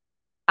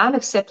 I'm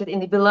accepted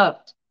in the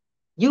beloved.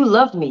 You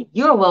love me.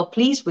 You're well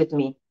pleased with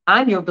me.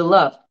 I'm your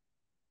beloved.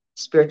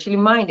 Spiritually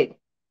minded.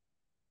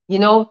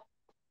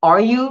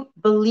 Are you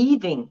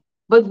believing?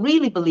 But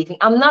really believing.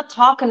 I'm not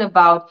talking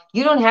about,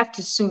 you don't have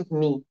to suit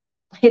me.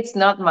 It's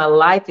not my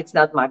life. It's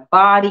not my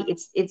body.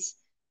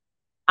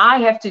 I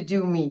have to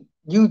do me.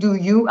 You do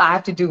you, I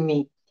have to do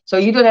me. So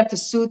you don't have to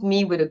suit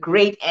me with a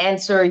great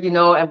answer,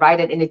 and write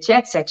it in the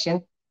chat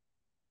section.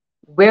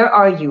 Where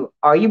are you?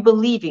 Are you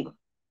believing?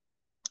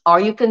 Are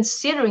you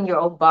considering your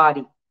own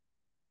body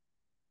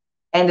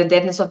and the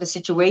deadness of the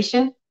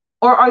situation?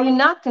 Or are you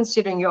not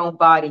considering your own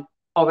body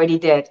already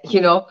dead,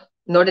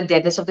 nor the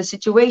deadness of the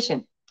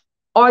situation?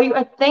 Are you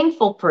a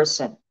thankful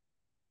person?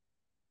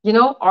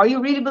 Are you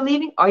really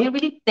believing? Are you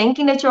really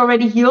thinking that you're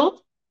already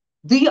healed?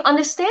 Do you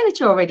understand that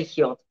you're already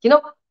healed?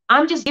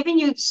 I'm just giving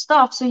you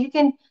stuff so you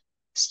can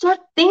start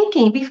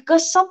thinking,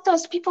 because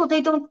sometimes people,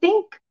 they don't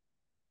think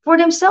for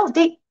themselves.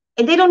 They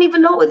don't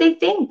even know what they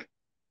think.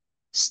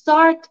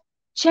 Start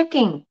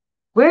checking.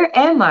 Where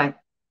am I?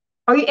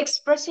 Are you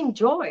expressing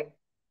joy?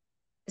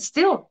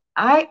 Still,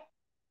 I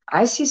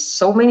see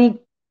so many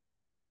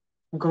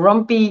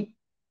grumpy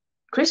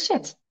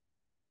Christians.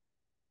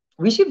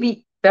 We should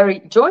be very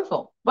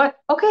joyful. But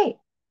okay,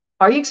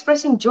 are you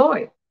expressing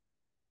joy?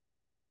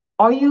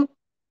 Are you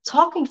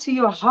talking to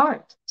your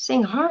heart,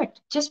 saying, heart,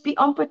 just be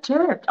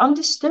unperturbed,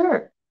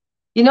 undisturbed?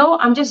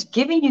 I'm just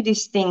giving you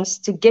these things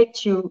to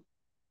get you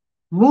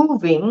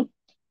moving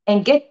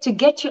and get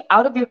you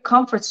out of your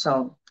comfort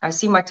zone. I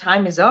see my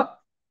time is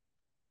up,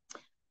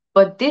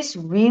 but this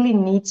really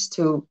needs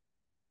to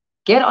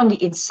get on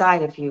the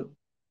inside of you.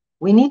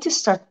 We need to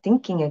start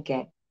thinking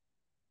again,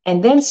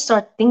 and then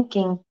start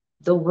thinking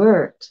the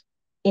word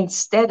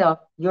instead of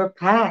your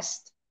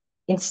past,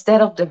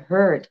 instead of the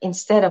hurt,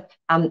 instead of,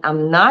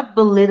 I'm not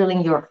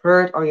belittling your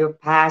hurt or your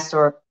past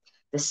or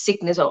the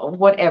sickness or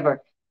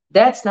whatever.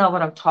 That's not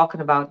what I'm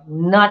talking about.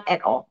 Not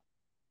at all.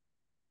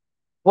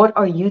 What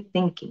are you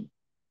thinking?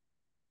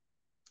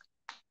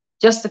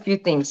 Just a few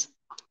things.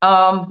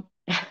 Thank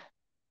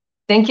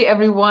you,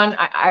 everyone.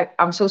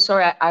 I'm so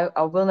sorry.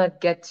 I will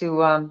not get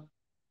to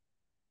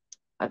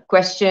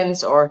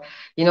questions or,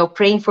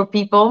 praying for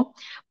people.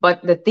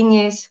 But the thing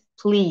is,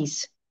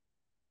 please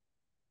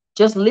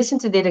just listen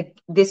to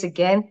this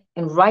again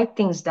and write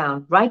things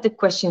down. Write the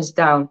questions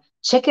down.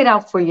 Check it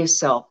out for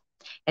yourself.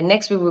 And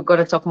next week, we're going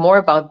to talk more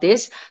about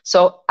this.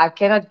 So I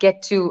cannot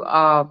get to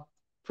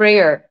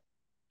prayer,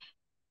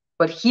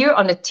 but here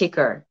on the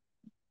ticker,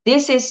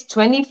 this is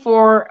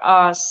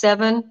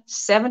 24/7,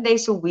 7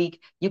 days a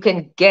week. You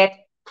can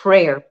get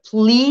prayer.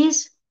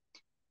 Please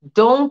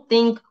don't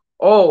think,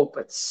 oh,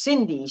 but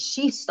Cindy,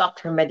 she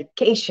stopped her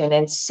medication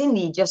and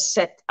Cindy just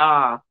said,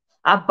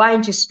 I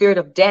bind you, spirit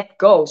of death,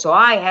 go. So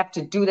I have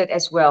to do that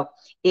as well.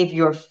 If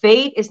your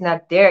faith is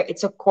not there,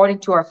 it's according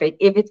to our faith.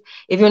 If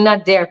you're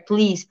not there,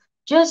 please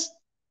just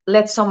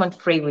let someone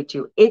pray with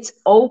you. It's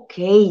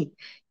okay.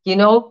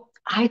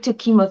 I took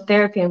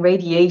chemotherapy and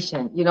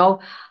radiation.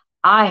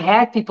 I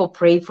had people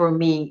pray for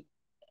me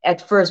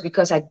at first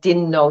because I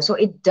didn't know. So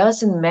it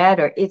doesn't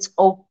matter. It's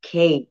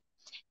okay.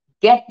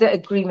 Get the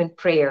agreement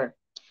prayer.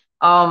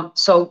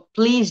 So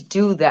please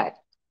do that.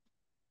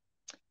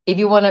 If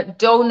you want to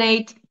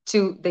donate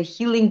to the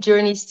healing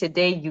journeys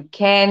today, you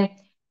can.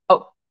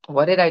 Oh,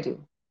 what did I do?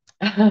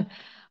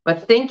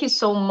 But thank you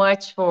so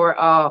much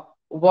for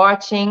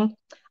watching.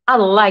 I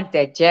like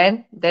that,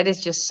 Jen. That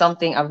is just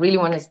something I really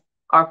want to.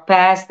 Our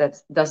past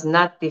that does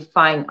not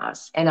define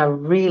us. And I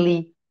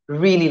really,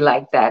 really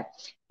like that,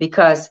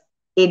 because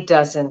it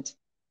doesn't.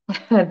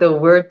 The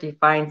word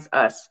defines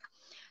us.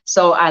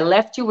 So I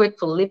left you with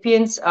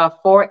Philippians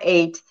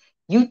 4:8.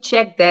 You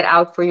check that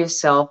out for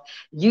yourself.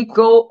 You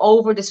go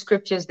over the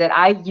scriptures that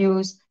I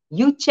use.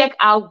 You check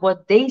out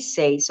what they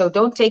say. So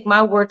don't take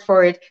my word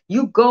for it.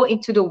 You go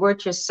into the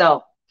word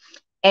yourself.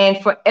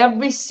 And for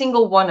every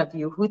single one of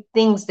you who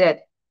thinks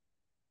that,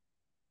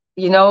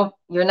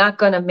 you're not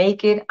going to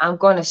make it, I'm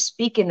going to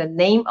speak in the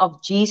name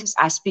of Jesus.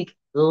 I speak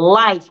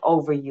life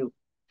over you.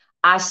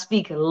 I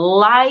speak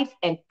life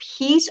and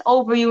peace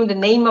over you in the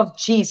name of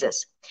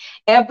Jesus.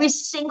 Every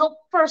single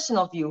person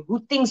of you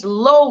who thinks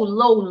low,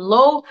 low,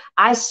 low,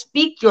 I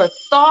speak your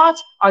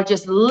thoughts are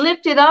just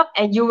lifted up,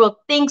 and you will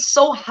think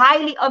so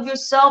highly of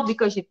yourself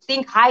because you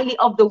think highly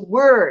of the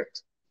word.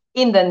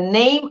 In the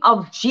name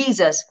of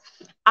Jesus,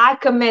 I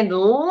command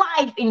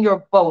life in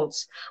your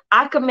bones.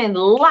 I command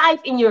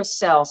life in your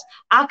cells.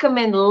 I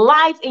command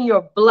life in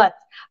your blood.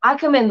 I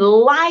command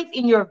life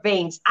in your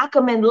veins. I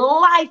command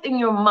life in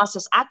your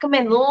muscles. I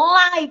command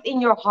life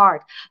in your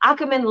heart. I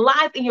command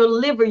life in your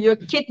liver, your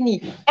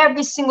kidney,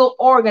 every single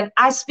organ.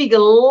 I speak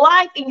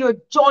life in your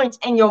joints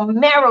and your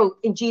marrow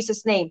in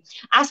Jesus' name.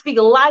 I speak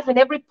life in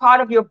every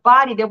part of your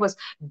body that was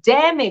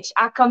damaged.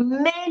 I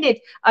command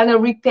it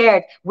and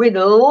repaired with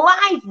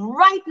life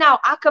right now.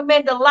 I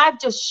command the life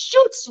just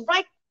shoots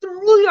right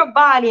through your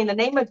body in the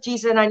name of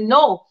Jesus. And I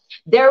know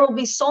there will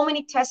be so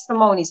many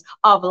testimonies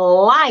of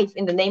life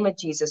in the name of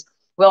Jesus.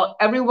 Well,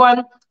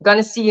 everyone,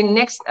 gonna see you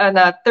next on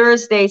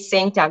Thursday,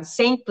 same time,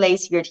 same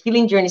place here at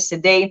Healing Journeys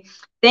today.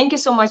 Thank you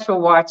so much for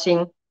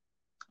watching.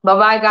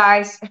 Bye-bye,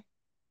 guys.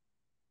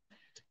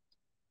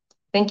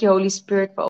 Thank you, Holy Spirit, for